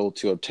vital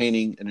to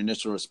obtaining an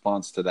initial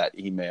response to that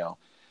email.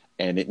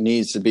 And it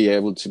needs to be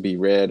able to be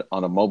read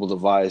on a mobile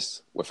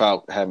device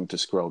without having to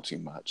scroll too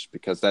much,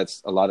 because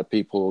that's a lot of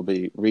people will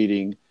be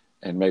reading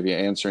and maybe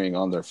answering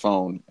on their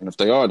phone. And if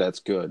they are, that's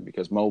good,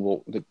 because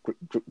the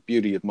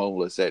beauty of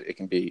mobile is that it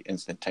can be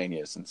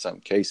instantaneous in some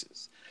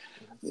cases.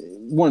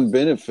 One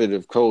benefit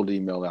of cold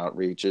email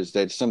outreach is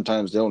that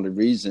sometimes the only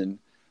reason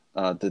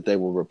that they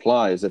will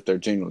reply is if they're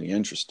genuinely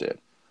interested.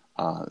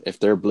 If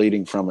they're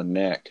bleeding from a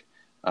neck,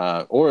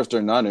 or if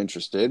they're not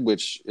interested,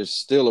 which is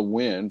still a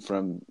win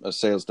from a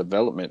sales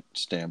development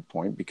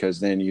standpoint, because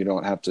then you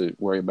don't have to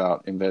worry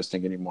about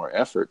investing any more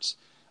efforts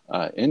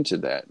into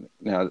that.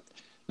 Now,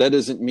 that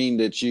doesn't mean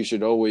that you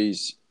should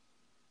always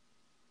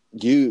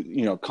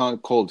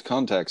cold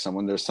contact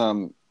someone. There's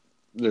some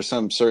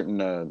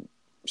certain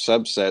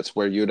subsets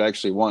where you'd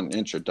actually want an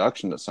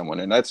introduction to someone,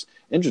 and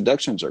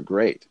introductions are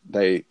great.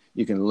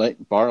 You can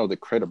borrow the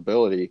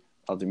credibility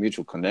of the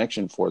mutual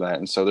connection for that.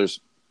 And so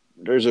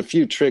there's a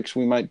few tricks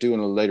we might do in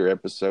a later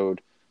episode.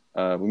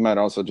 We might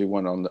also do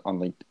one on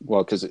LinkedIn,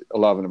 because a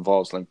lot of it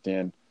involves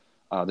LinkedIn,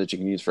 that you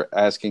can use for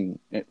asking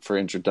for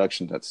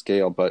introductions at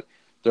scale. But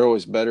they're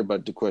always better.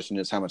 But the question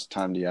is, how much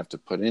time do you have to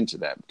put into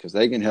that? Because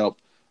they can help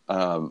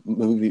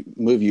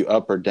move you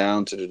up or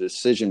down to the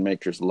decision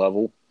maker's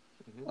level,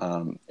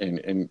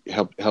 and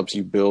helps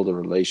you build a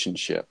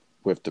relationship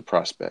with the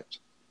prospect.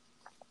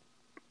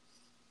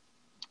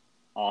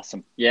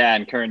 Awesome. Yeah,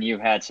 and Kern, you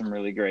had some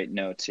really great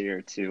notes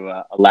here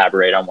to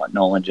elaborate on what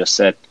Nolan just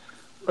said.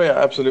 Oh, yeah,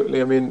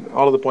 absolutely. I mean,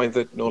 all of the points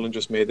that Nolan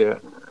just made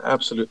there,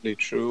 absolutely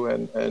true.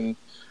 And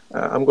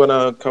I'm going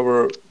to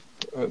cover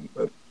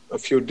a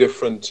few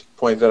different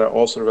points that are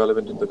also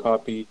relevant in the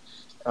copy.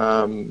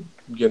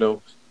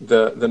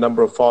 The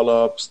number of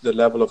follow-ups, the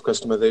level of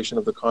customization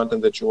of the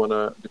content that you want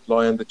to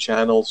deploy, and the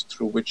channels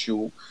through which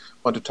you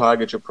want to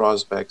target your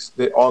prospects.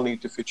 They all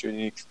need to fit your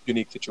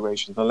unique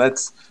situations. Now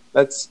let's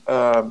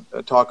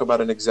talk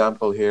about an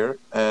example here.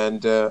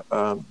 And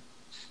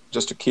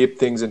just to keep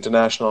things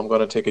international, I'm going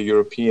to take a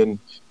European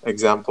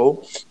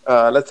example.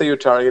 Let's say you're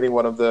targeting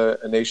one of the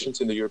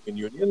nations in the European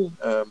Union,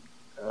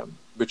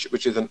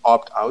 which is an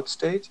opt-out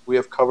state. We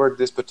have covered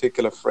this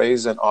particular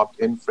phrase and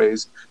opt-in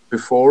phrase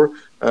before.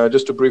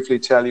 Just to briefly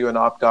tell you, an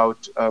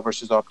opt-out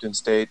versus opt-in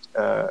state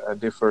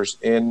differs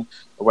in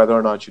whether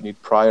or not you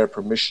need prior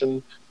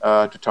permission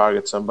to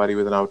target somebody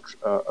with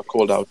a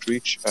cold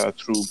outreach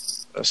through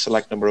a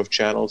select number of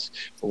channels.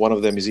 One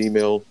of them is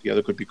email. The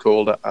other could be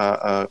cold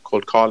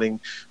calling.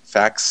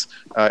 Fax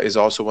is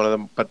also one of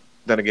them. But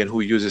then again,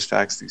 who uses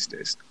fax these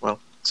days? Well,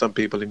 some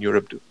people in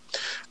Europe do.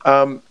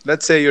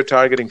 Let's say you're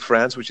targeting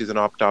France, which is an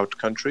opt-out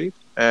country,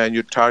 and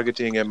you're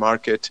targeting a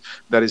market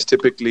that is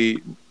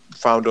typically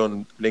found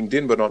on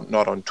LinkedIn, but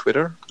not on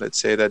Twitter.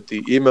 Let's say that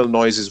the email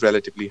noise is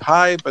relatively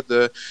high, but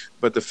the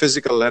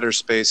physical letter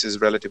space is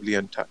relatively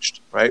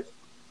untouched, right?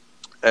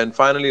 And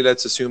finally,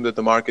 let's assume that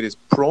the market is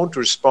prone to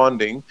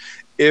responding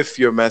if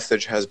your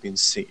message has been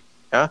seen.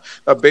 Yeah.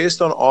 Now,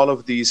 based on all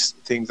of these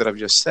things that I've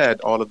just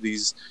said, all of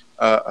these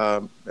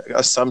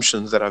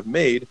assumptions that I've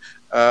made,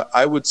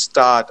 I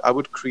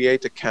would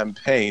create a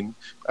campaign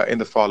in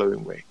the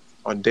following way.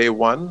 On day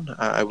one,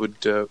 I would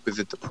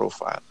visit the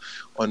profile.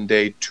 On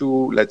day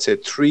two, let's say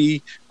 2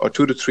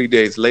 to 3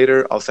 days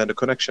later, I'll send a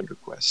connection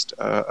request.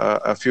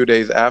 A few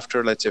days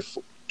after, let's say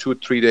 2 to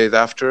 3 days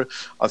after,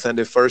 I'll send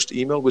a first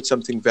email with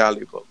something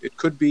valuable. It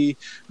could be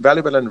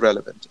valuable and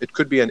relevant. It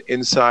could be an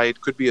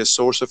insight, could be a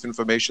source of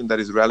information that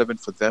is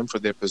relevant for them, for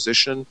their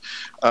position,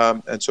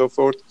 and so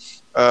forth.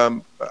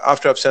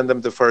 After I've sent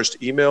them the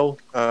first email,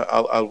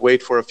 I'll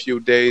wait for a few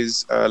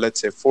days,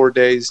 let's say 4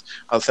 days.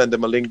 I'll send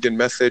them a LinkedIn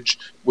message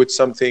with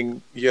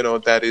something,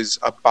 that is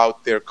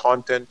about their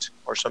content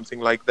or something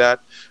like that.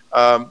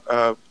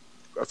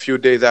 A few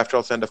days after,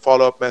 I'll send a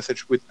follow-up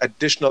message with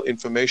additional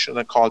information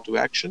and a call to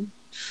action.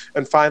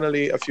 And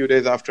finally, a few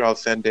days after, I'll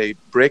send a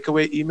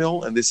breakaway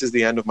email, and this is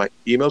the end of my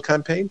email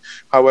campaign.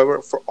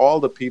 However, for all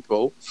the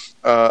people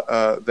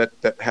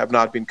that have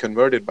not been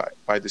converted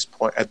by this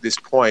point, at this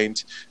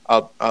point,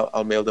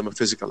 I'll mail them a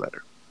physical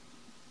letter.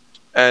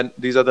 And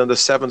these are then the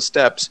 7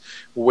 steps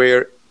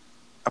where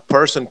a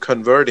person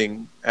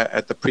converting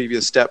at the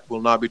previous step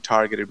will not be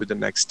targeted with the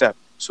next step,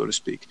 so to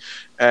speak.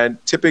 And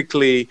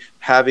typically,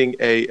 having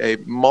a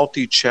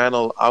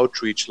multi-channel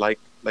outreach like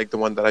the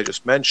one that I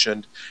just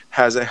mentioned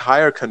has a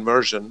higher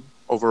conversion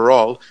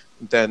overall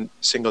than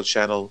single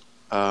channel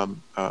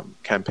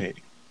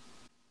campaigning.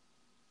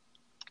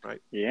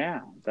 Right.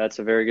 Yeah, that's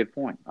a very good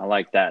point. I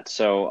like that.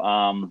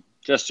 So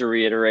just to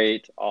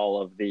reiterate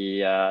all of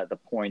the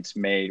points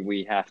made,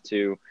 we have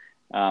to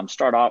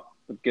start off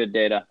with good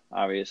data.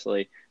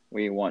 Obviously,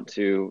 we want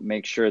to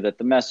make sure that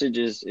the message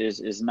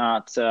is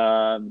not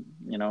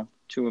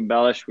too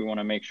embellished. We want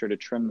to make sure to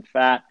trim the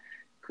fat.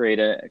 Create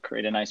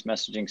a nice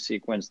messaging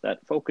sequence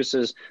that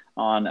focuses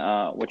on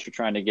what you're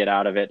trying to get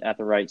out of it at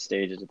the right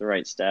stages, at the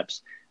right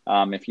steps.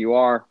 If you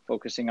are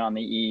focusing on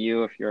the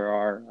EU, if you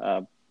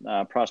are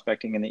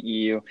prospecting in the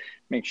EU,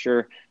 make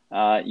sure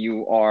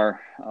you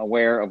are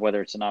aware of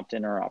whether it's an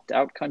opt-in or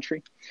opt-out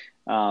country,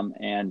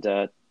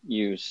 and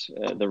use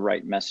the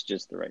right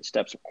messages, the right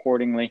steps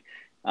accordingly.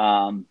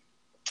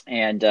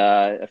 And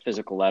a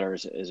physical letter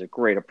is a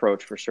great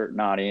approach for certain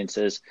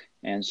audiences,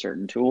 and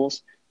certain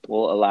tools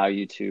will allow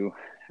you to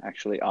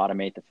actually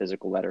automate the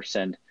physical letter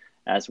send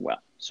as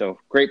well. So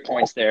great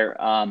points there.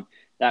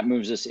 That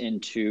moves us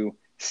into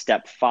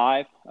step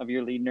 5 of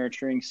your lead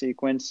nurturing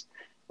sequence.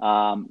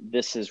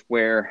 This is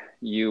where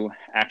you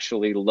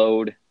actually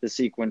load the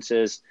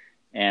sequences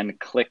and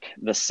click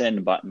the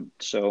send button.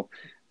 So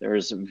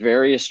there's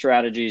various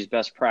strategies,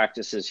 best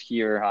practices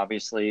here,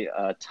 obviously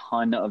a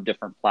ton of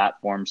different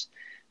platforms.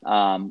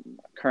 Kern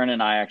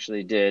and I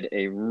actually did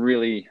a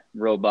really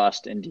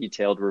robust and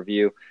detailed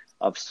review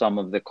of some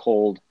of the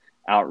cold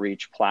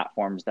outreach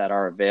platforms that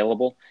are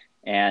available,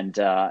 and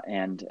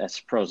as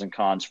pros and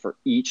cons for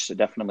each. So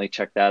definitely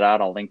check that out.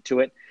 I'll link to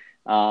it.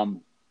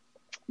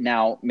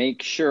 Now,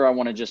 make sure, I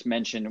want to just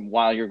mention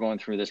while you're going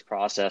through this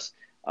process,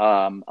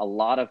 a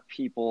lot of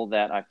people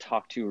that I've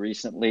talked to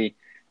recently,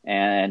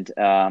 and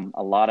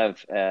a lot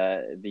of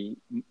the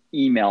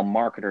email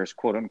marketers,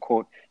 quote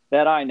unquote,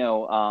 that I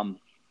know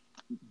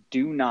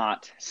do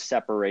not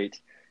separate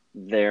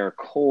their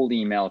cold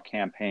email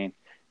campaign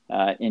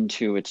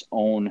into its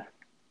own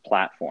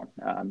platform.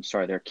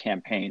 Their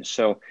campaign.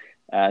 So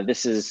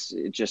this is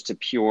just a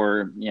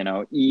pure,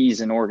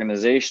 ease and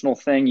organizational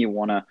thing. You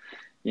want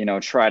to,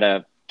 try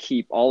to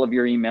keep all of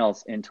your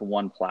emails into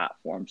one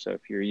platform. So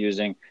if you're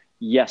using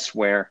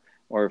Yesware,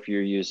 or if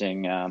you're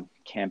using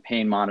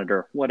Campaign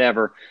Monitor,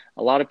 whatever,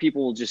 a lot of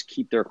people will just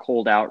keep their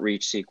cold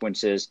outreach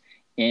sequences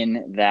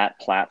in that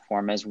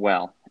platform as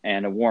well.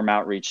 And a warm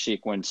outreach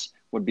sequence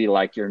would be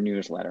like your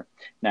newsletter.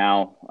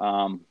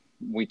 Now,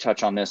 we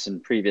touch on this in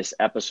previous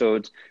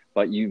episodes,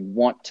 but you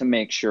want to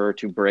make sure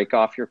to break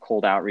off your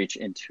cold outreach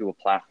into a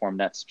platform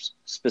that's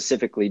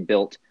specifically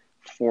built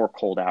for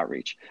cold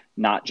outreach,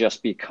 not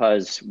just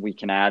because we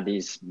can add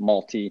these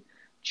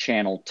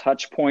multi-channel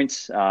touch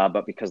points,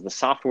 but because the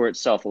software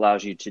itself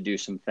allows you to do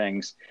some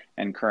things,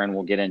 and Curran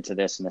will get into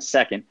this in a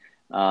second,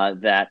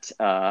 that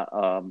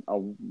a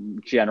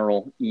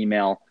general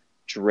email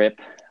drip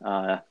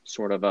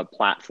sort of a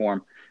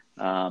platform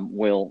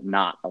will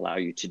not allow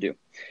you to do.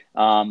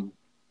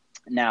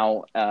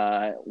 Now,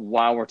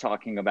 while we're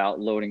talking about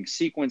loading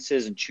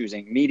sequences and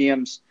choosing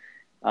mediums,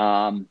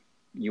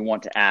 you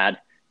want to add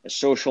a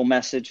social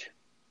message.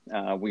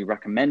 We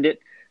recommend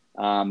it.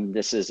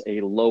 This is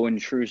a low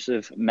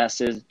intrusive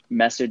message,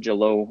 a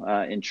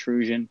low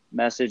intrusion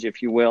message,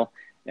 if you will.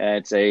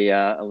 It's a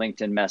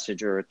LinkedIn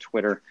message or a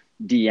Twitter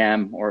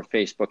DM or a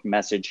Facebook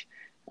message.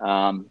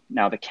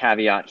 Now, the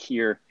caveat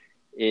here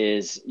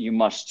is you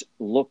must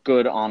look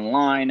good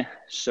online.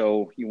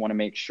 So you want to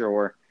make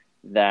sure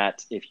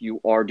that if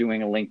you are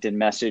doing a LinkedIn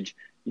message,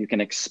 you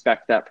can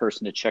expect that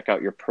person to check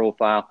out your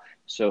profile.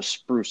 So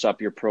spruce up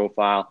your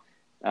profile.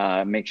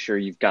 Make sure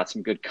you've got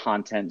some good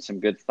content, some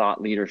good thought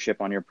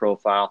leadership on your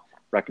profile,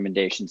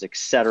 recommendations,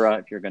 etc.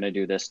 if you're going to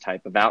do this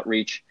type of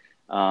outreach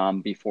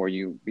before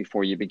you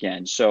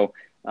begin. So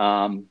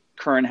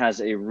Curran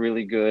has a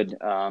really good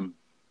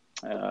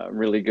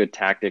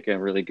tactic, a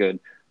really good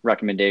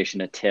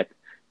recommendation, a tip.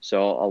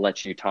 So I'll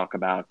let you talk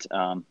about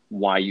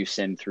why you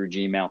send through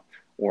Gmail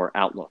or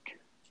Outlook.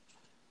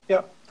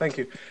 Yeah, thank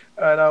you.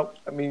 Now,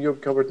 I mean, you've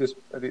covered this,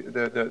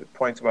 the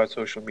points about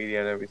social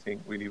media and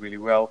everything really, really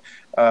well.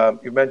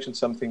 You mentioned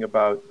something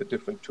about the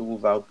different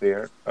tools out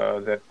there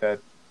that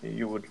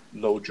you would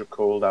load your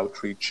cold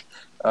outreach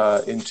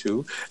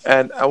into.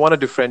 And I want to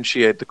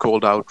differentiate the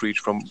cold outreach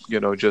from,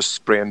 just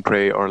spray and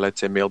pray, or let's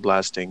say mail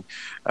blasting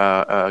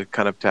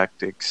kind of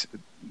tactics.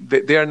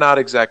 They are not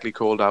exactly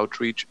cold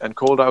outreach, and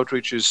cold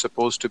outreach is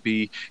supposed to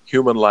be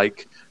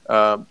human-like.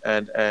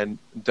 And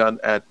done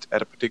at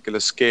a particular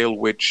scale,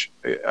 which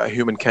a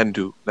human can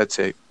do, let's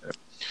say.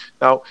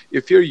 Now,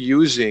 if you're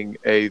using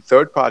a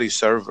third-party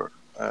server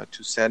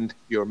to send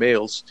your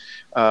mails,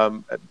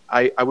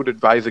 I would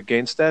advise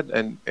against that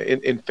and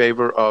in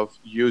favor of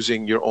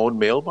using your own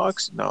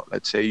mailbox. Now,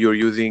 let's say you're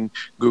using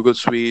Google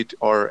Suite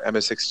or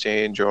MS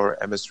Exchange or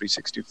MS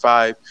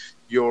 365.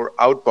 Your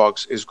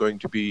outbox is going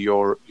to be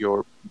your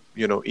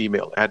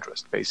email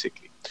address,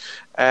 basically.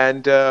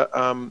 And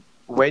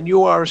when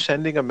you are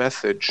sending a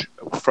message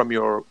from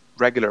your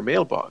regular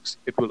mailbox,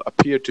 it will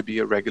appear to be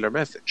a regular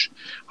message.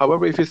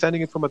 However, if you're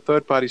sending it from a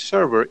third-party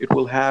server, it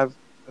will have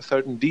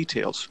certain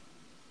details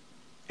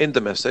in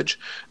the message,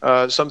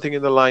 something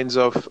in the lines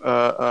of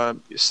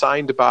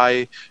signed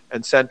by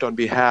and sent on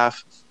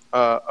behalf,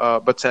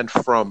 but sent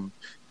from.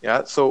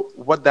 Yeah. So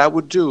what that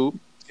would do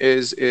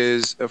is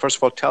first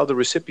of all, tell the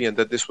recipient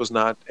that this was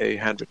not a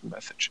handwritten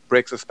message.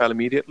 Break the spell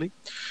immediately.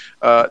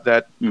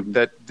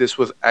 That this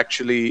was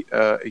actually,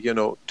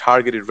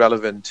 targeted,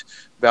 relevant,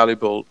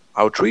 valuable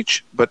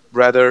outreach, but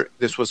rather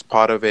this was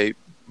part of a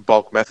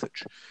bulk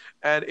message.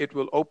 And it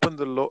will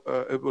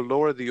it will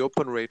lower the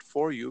open rate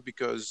for you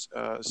because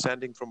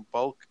sending from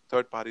bulk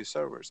third-party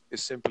servers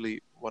is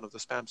simply one of the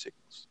spam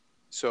signals.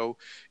 So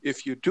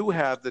if you do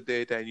have the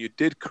data and you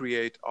did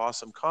create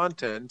awesome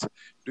content,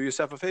 do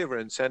yourself a favor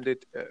and send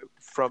it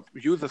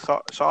use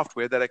the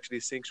software that actually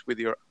syncs with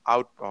your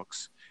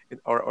outbox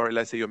or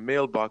let's say your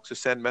mailbox to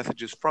send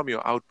messages from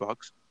your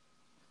outbox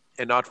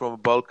and not from a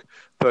bulk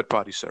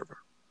third-party server.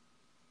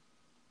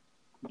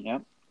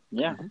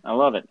 Yeah, I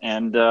love it.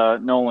 And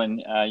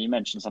Nolan, you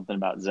mentioned something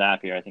about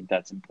Zapier. I think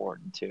that's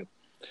important too.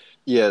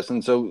 Yes,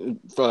 and so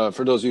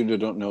for those of you who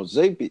don't know,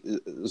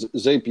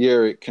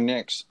 Zapier, it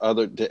connects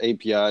the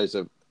APIs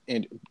of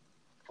a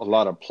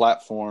lot of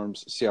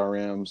platforms,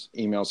 CRMs,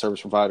 email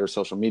service providers,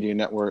 social media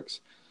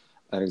networks.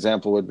 An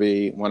example would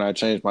be when I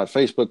change my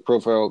Facebook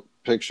profile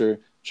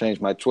picture,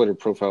 change my Twitter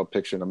profile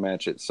picture to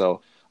match it.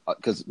 So,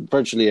 because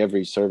virtually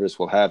every service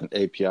will have an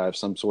API of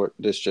some sort,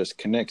 this just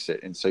connects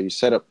it. And so you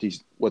set up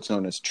these what's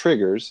known as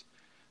triggers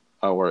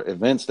or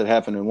events that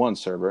happen in one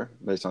server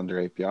based on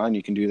their API, and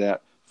you can do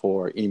that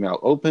for email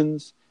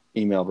opens,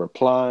 email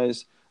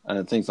replies,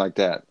 and things like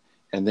that.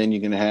 And then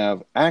you can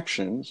have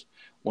actions.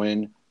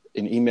 When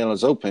an email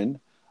is open,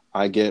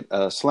 I get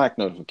a Slack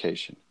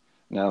notification.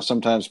 Now,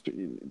 sometimes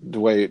the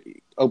way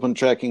open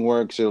tracking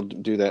works, it'll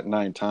do that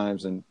 9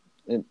 times.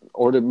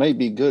 Or it may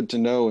be good to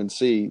know and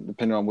see,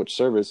 depending on which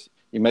service,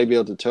 you may be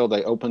able to tell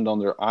they opened on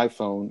their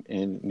iPhone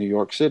in New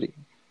York City.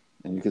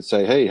 And you could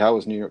say, hey, how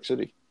was New York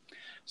City?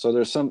 So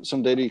there's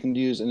some data you can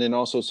use, and then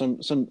also some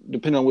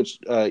depending on which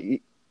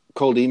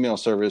cold email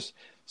service.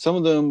 Some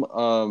of them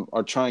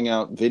are trying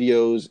out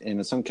videos and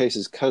in some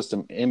cases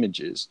custom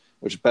images,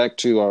 which back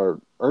to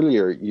our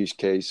earlier use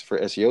case for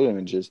SEO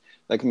images,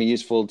 that can be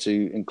useful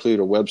to include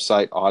a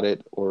website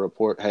audit or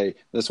report, hey,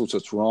 this was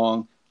what's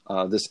wrong.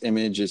 This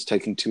image is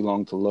taking too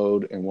long to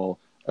load and will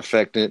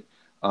affect it.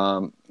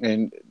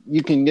 And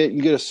you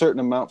get a certain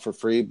amount for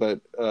free, but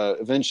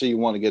eventually you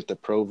want to get the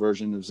pro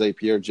version of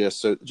Zapier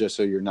just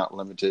so you're not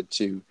limited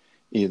to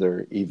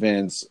either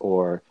events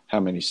or how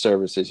many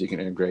services you can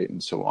integrate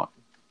and so on.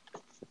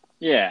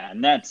 Yeah,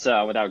 and that's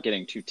without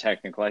getting too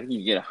technical. I think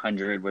you get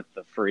 100 with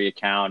the free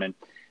account, and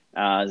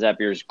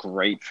Zapier is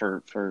great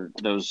for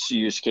those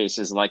use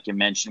cases like you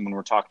mentioned when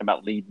we're talking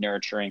about lead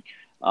nurturing.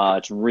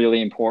 It's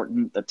really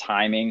important, the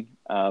timing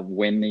of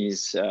when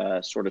these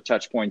sort of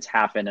touch points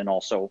happen and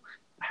also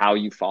how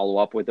you follow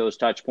up with those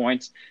touch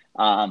points.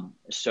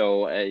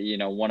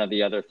 So one of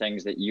the other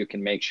things that you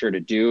can make sure to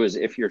do is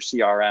if your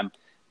CRM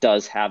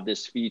does have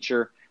this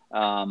feature,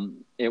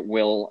 it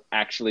will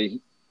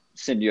actually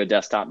send you a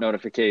desktop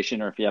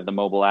notification, or if you have the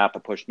mobile app, a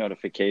push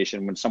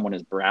notification when someone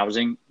is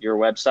browsing your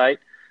website.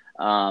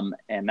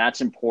 And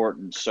that's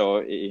important. So,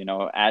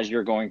 as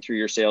you're going through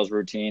your sales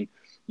routine,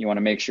 you want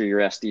to make sure your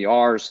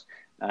SDRs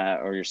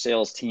or your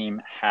sales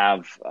team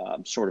have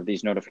sort of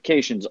these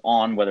notifications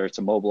on, whether it's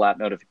a mobile app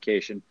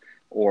notification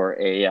or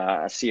a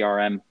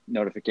CRM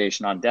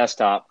notification on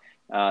desktop,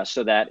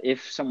 so that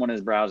if someone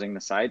is browsing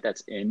the site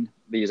that's in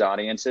these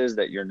audiences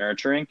that you're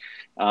nurturing,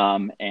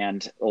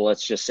 and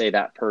let's just say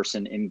that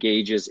person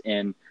engages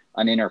in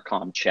an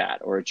intercom chat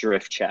or a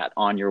drift chat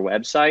on your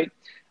website,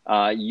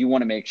 you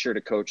want to make sure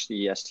to coach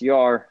the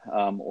SDR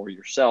or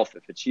yourself,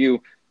 if it's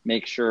you,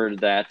 make sure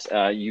that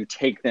you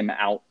take them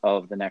out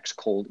of the next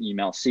cold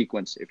email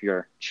sequence if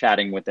you're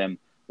chatting with them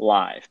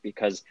live,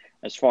 because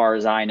as far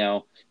as I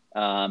know,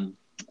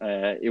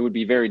 it would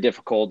be very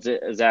difficult.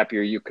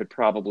 Zapier, you could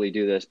probably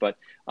do this, but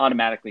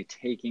automatically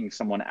taking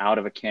someone out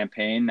of a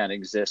campaign that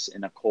exists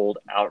in a cold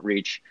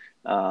outreach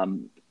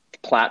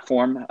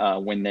platform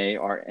when they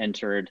are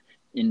entered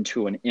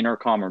into an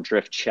intercom or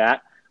drift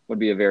chat would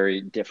be a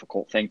very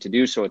difficult thing to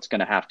do. So it's going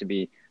to have to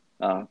be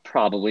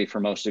probably for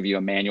most of you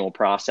a manual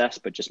process,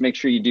 but just make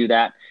sure you do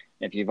that.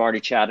 If you've already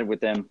chatted with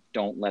them,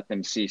 don't let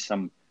them see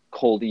some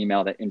cold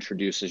email that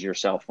introduces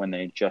yourself when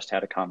they just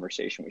had a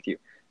conversation with you.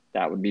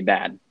 That would be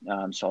bad.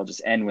 So I'll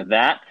just end with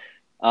that.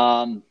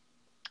 Fern,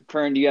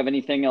 do you have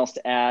anything else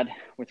to add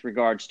with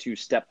regards to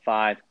step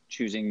 5,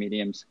 choosing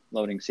mediums,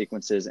 loading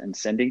sequences, and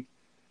sending?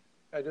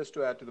 Just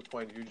to add to the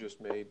point you just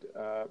made,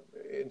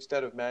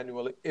 instead of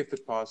manually, if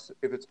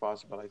it's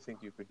possible, I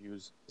think you could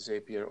use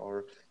Zapier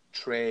or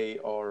Tray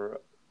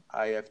or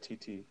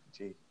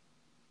IFTTT,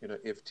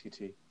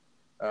 IFTTT.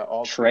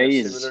 All Tray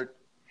is similar.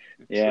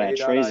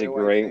 Tray is a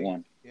great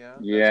one.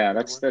 Yeah,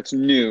 that's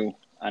new,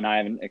 and I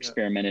haven't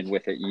experimented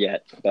with it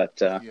yet. But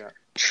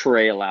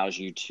Tray allows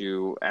you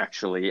to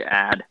actually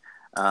add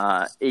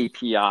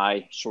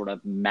API sort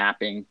of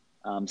mapping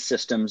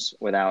systems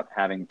without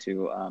having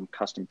to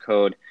custom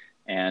code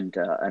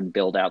and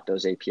build out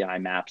those API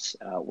maps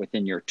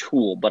within your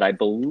tool. But I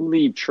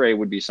believe Tray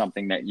would be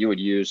something that you would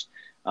use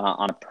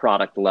on a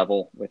product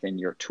level within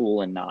your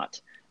tool and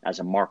not as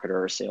a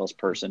marketer or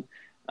salesperson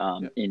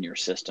in your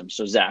system.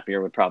 So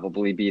Zapier would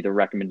probably be the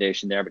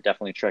recommendation there, but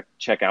definitely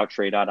check out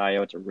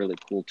Tray.io. It's a really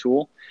cool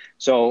tool.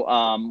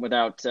 So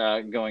without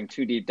going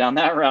too deep down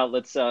that route,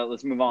 let's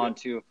move on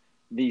to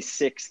the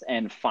 6th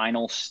and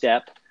final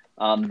step.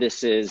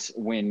 This is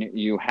when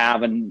you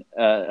have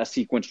a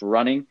sequence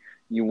running.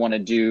 You want to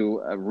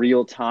do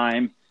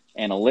real-time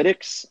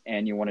analytics,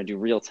 and you want to do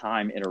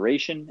real-time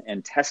iteration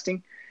and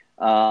testing.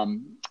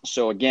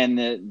 So again,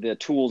 the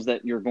tools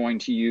that you're going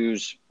to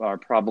use are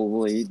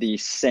probably the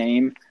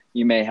same.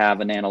 You may have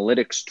an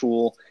analytics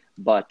tool,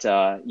 but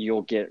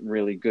you'll get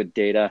really good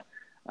data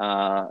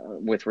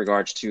with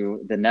regards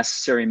to the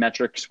necessary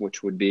metrics,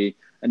 which would be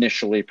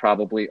initially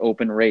probably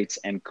open rates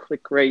and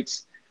click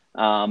rates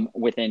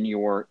within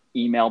your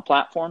email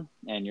platform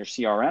and your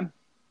CRM.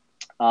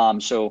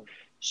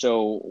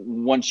 So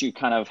once you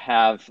kind of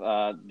have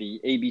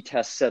the A/B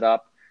test set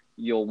up,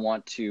 you'll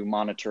want to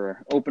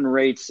monitor open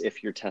rates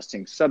if you're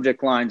testing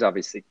subject lines,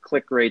 obviously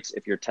click rates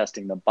if you're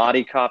testing the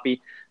body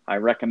copy. I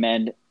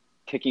recommend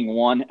picking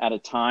one at a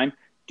time.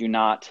 Do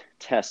not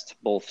test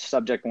both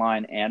subject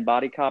line and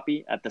body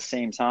copy at the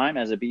same time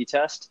as a B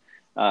test.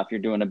 If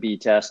you're doing a B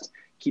test,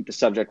 keep the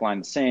subject line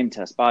the same,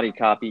 test body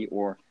copy,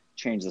 or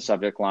change the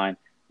subject line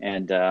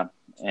and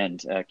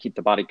keep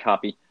the body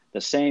copy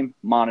the same.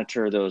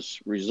 Monitor those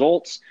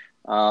results.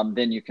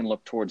 Then you can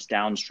look towards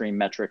downstream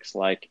metrics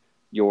like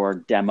your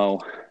demo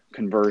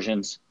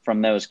conversions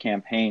from those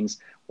campaigns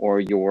or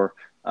your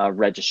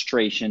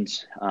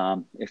registrations.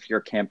 If your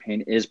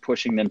campaign is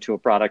pushing them to a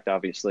product,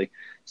 obviously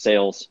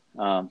sales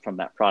from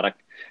that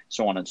product,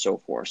 so on and so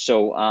forth.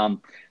 So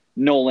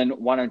Nolan,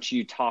 why don't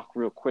you talk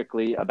real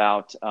quickly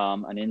about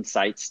an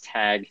insights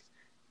tag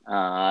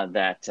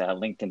that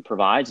LinkedIn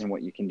provides and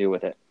what you can do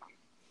with it?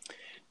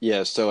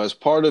 Yeah, so as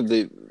part of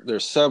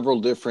there's several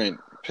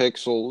different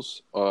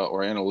pixels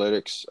or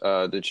analytics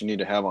that you need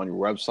to have on your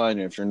website.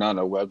 And if you're not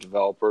a web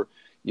developer,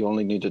 you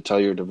only need to tell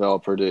your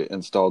developer to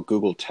install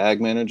Google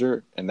Tag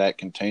Manager, and that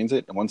contains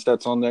it. And once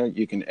that's on there,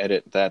 you can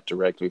edit that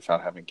directly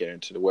without having to get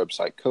into the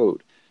website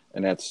code.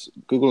 And that's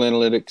Google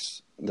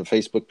Analytics, the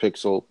Facebook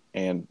Pixel,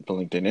 and the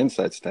LinkedIn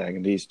Insights tag.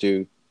 And these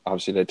two,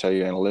 obviously, they tell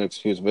you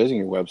analytics, who's visiting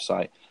your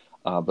website,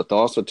 but they'll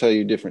also tell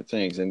you different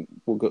things. And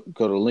we'll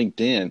go to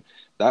LinkedIn.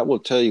 That will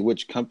tell you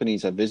which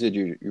companies have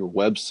visited your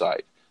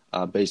website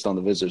based on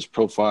the visitor's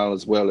profile,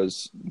 as well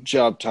as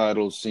job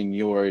titles,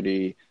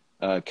 seniority,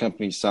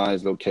 company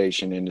size,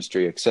 location,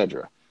 industry,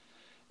 etc.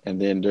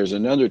 And then there's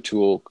another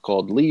tool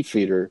called Lead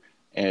Feeder,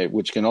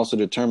 which can also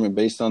determine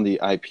based on the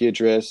IP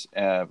address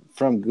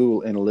from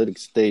Google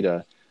Analytics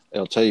data.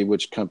 It'll tell you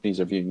which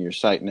companies are viewing your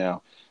site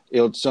now.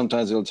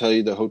 Sometimes it'll tell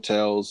you the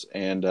hotels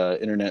and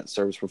internet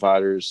service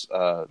providers,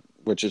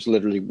 which is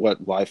literally what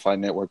Wi-Fi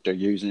network they're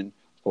using,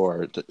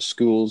 or the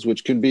schools,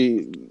 which could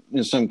be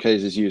in some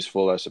cases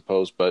useful, I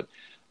suppose. But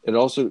it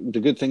also, the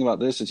good thing about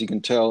this is you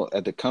can tell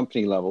at the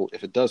company level,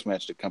 if it does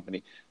match the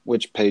company,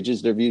 which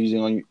pages they're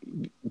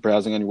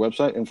browsing on your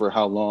website and for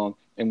how long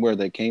and where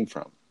they came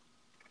from.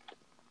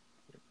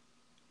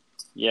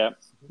 Yep.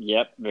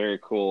 Very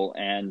cool.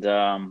 And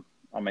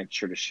I'll make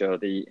sure to show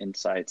the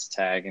Insights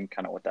tag and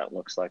kind of what that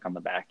looks like on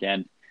the back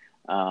end.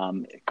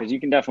 Because you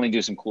can definitely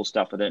do some cool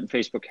stuff with it. And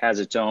Facebook has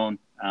its own.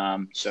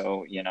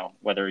 So,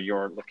 whether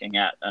you're looking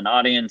at an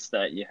audience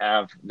that you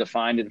have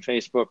defined in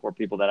Facebook or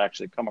people that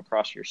actually come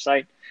across your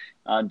site,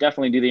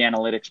 definitely do the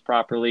analytics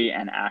properly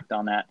and act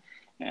on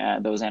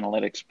those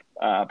analytics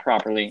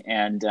properly,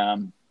 and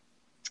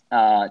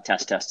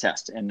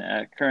test.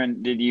 And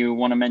Karan, did you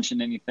want to mention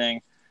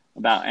anything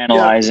about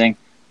analyzing?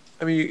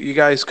 Yeah. I mean, you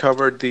guys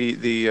covered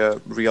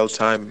the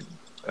real-time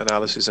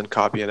analysis and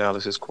copy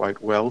analysis quite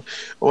well.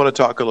 I want to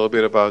talk a little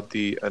bit about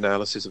the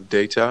analysis of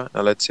data.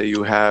 Now, let's say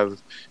you have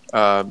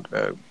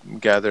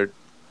gathered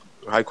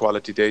high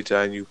quality data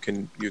and you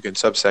can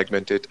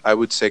subsegment it. I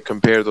would say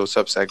compare those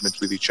subsegments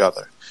with each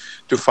other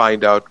to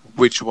find out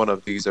which one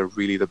of these are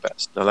really the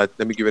best. Now, let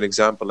me give an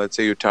example. Let's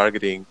say you're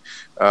targeting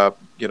 4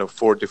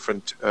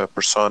 different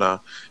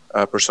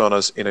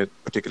personas in a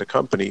particular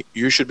company.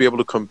 You should be able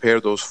to compare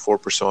those 4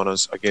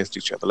 personas against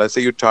each other. Let's say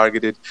you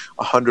targeted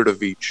 100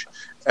 of each,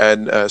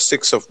 and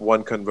 6 of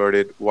one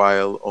converted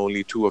while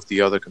only 2 of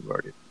the other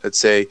converted. Let's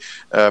say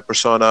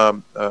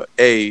persona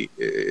A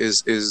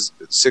is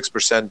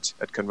 6%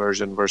 at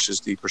conversion versus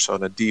the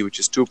persona D, which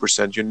is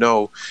 2%. You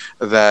know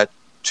that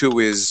 2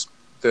 is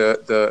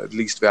the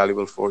least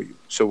valuable for you.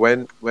 So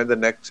when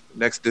the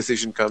next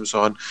decision comes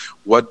on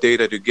what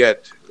data to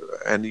get,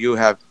 and you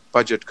have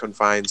budget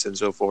confines and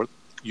so forth,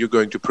 you're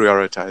going to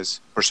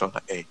prioritize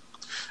persona A.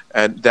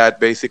 And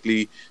that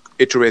basically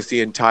iterates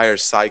the entire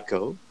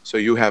cycle. So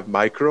you have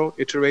micro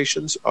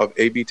iterations of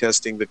A/B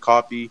testing the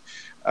copy,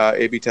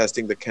 A/B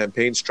testing the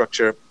campaign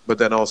structure, but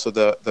then also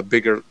the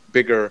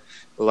bigger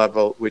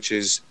level, which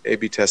is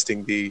A/B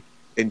testing the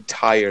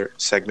entire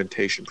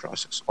segmentation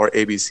process, or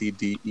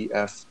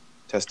ABCDEF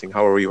testing,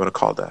 however you want to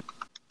call that.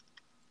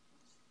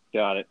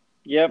 Got it.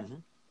 Yep. Mm-hmm.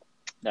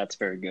 That's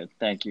very good.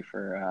 Thank you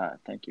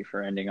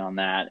for ending on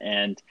that.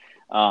 And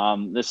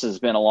this has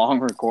been a long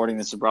recording.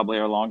 This is probably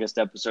our longest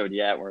episode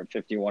yet. We're at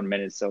 51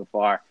 minutes so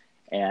far.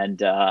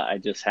 And I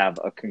just have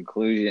a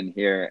conclusion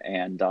here,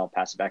 and I'll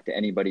pass it back to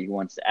anybody who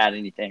wants to add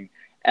anything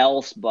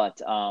else. But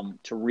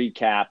to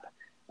recap,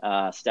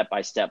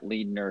 step-by-step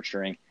lead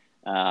nurturing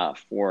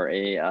for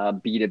a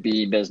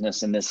B2B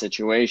business in this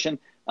situation.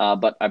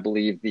 But I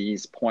believe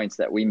these points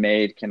that we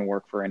made can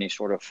work for any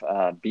sort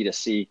of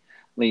B2C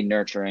lead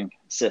nurturing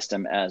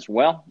system as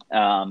well.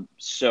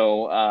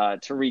 So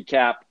to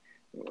recap,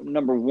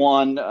 number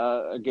one,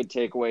 a good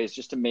takeaway is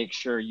just to make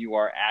sure you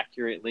are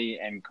accurately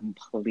and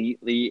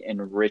completely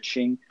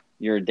enriching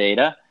your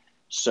data.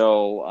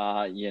 So,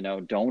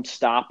 don't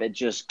stop at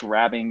just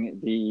grabbing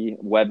the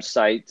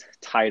website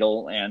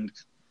title and,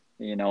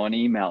 an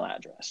email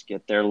address.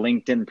 Get their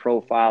LinkedIn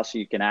profile so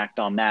you can act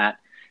on that.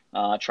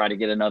 Try to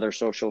get another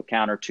social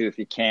account or 2 if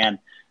you can.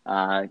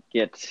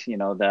 Get,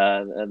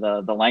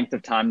 the length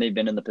of time they've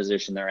been in the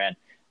position they're in.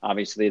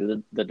 Obviously,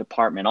 the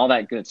department, all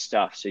that good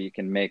stuff. So you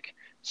can make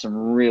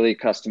some really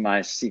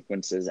customized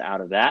sequences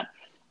out of that.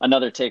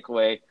 Another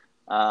takeaway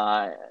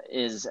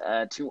is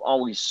to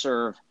always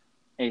serve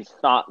a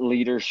thought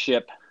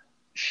leadership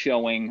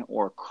showing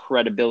or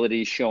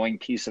credibility showing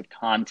piece of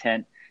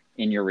content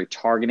in your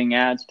retargeting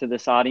ads to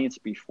this audience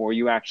before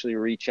you actually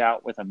reach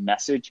out with a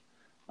message.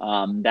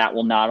 That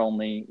will not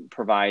only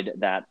provide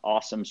that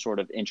awesome sort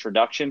of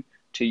introduction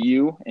to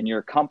you and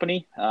your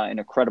company in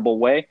a credible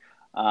way,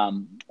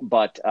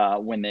 but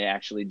when they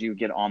actually do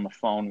get on the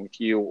phone with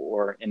you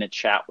or in a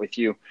chat with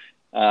you,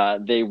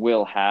 they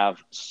will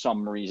have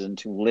some reason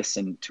to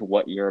listen to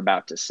what you're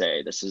about to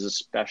say. This is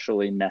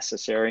especially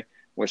necessary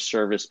with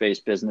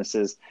service-based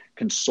businesses,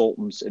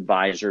 consultants,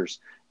 advisors,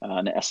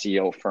 an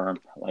SEO firm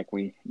like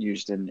we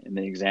used in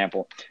the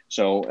example.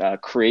 So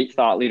create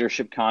thought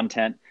leadership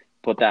content,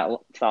 put that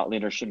thought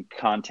leadership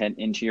content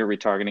into your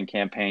retargeting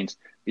campaigns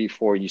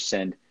before you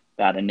send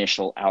that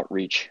initial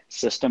outreach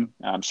system.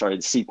 The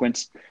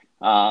sequence.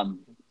 And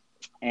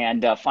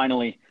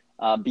finally,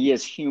 be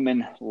as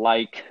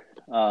human-like,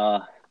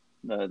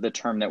 the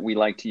term that we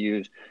like to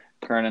use,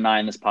 Kern and I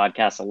in this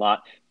podcast a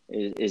lot,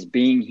 is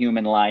being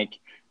human-like.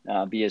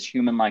 Be as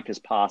human-like as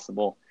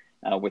possible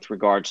with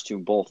regards to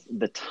both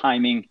the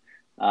timing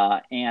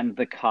and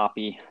the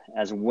copy,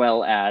 as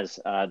well as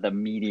the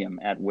medium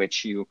at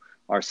which you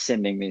are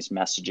sending these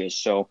messages.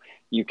 So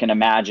you can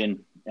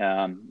imagine,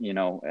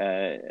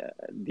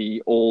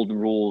 the old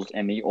rules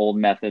and the old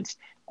methods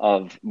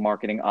of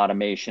marketing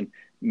automation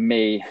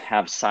may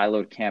have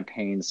siloed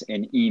campaigns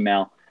in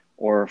email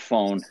or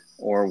phone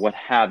or what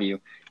have you.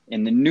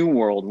 In the new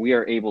world, we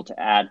are able to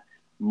add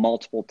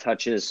multiple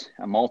touches,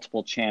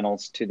 multiple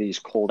channels to these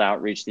cold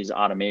outreach, these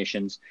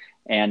automations,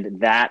 and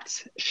that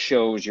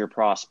shows your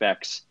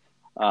prospects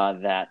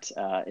that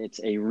it's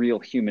a real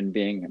human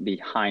being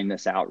behind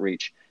this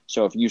outreach.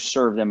 So if you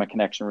serve them a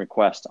connection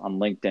request on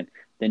LinkedIn,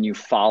 then you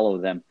follow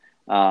them,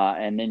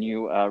 and then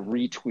you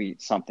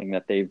retweet something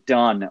that they've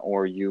done,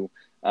 or you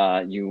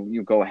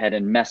go ahead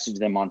and message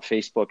them on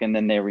Facebook, and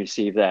then they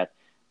receive that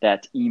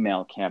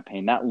email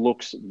campaign. That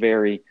looks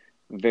very,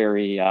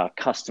 very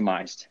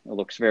customized. It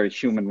looks very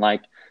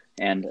human-like,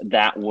 and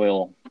that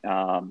will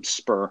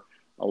spur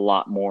a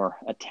lot more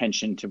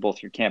attention to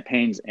both your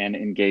campaigns and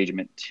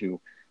engagement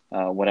to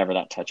whatever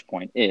that touch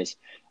point is.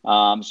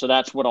 So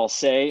that's what I'll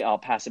say. I'll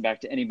pass it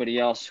back to anybody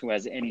else who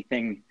has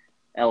anything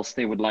else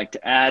they would like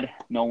to add.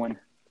 Nolan,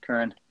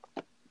 Kern?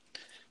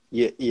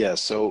 Yeah.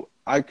 So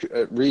I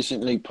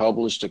recently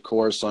published a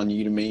course on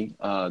Udemy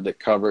that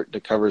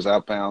covers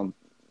outbound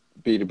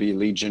B2B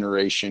lead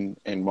generation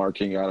and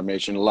marketing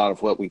automation, a lot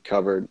of what we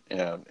covered,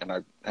 and I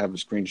have a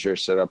screen share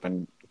set up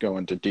and go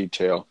into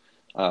detail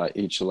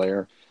each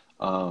layer.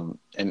 And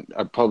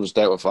I published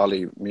that with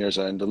Ali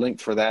Mirza, and the link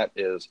for that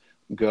is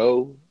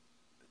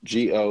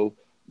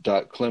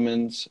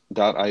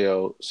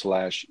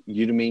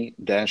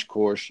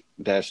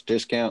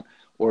go.udemy.io/Udemy-course-discount.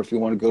 Or if you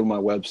want to go to my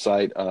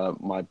website,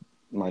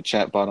 my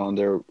chat bot on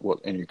there,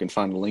 and you can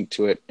find a link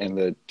to it. And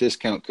the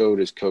discount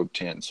code is code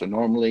 10. So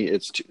normally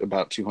it's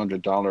about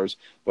 $200,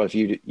 but if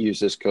you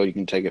use this code, you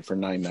can take it for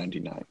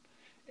 $9.99.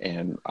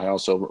 And I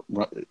also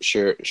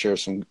share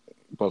some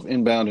both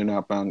inbound and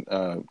outbound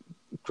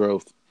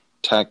growth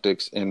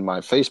tactics in my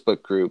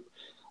Facebook group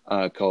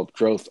called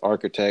Growth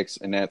Architects,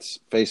 and that's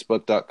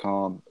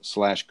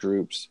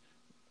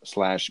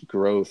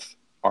facebook.com/groups/growth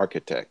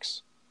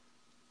architects.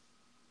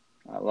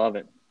 I love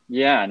it.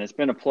 Yeah, and it's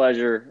been a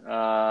pleasure,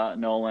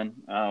 Nolan.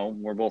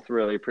 We're both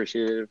really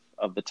appreciative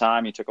of the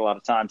time. You took a lot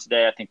of time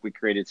today. I think we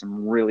created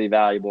some really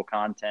valuable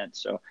content.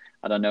 So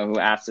I don't know who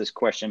asked this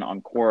question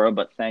on Quora,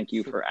 but thank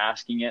you for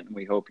asking it, and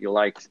we hope you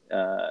liked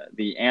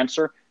the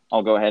answer.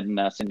 I'll go ahead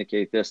and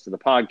syndicate this to the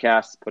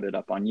podcast, put it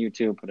up on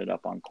YouTube, put it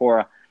up on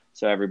Quora,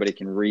 so everybody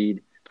can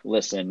read,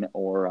 listen,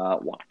 or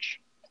watch.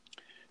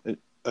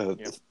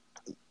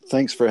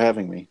 Thanks for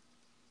having me.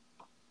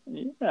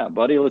 Yeah,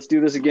 buddy. Let's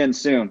do this again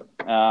soon.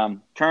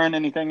 Kern,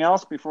 anything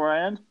else before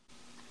I end?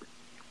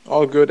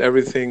 All good.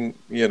 Everything,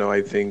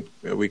 I think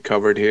we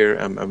covered here,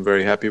 I'm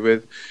very happy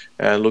with.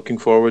 And looking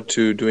forward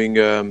to doing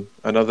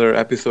another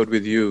episode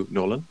with you,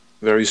 Nolan,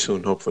 very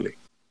soon, hopefully.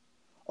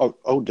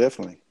 Oh,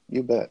 definitely.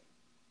 You bet.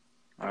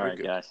 All right,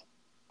 guys.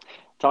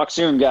 Talk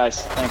soon,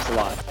 guys. Thanks a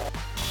lot.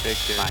 Take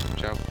care. Bye.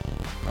 Ciao.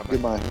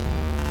 Goodbye.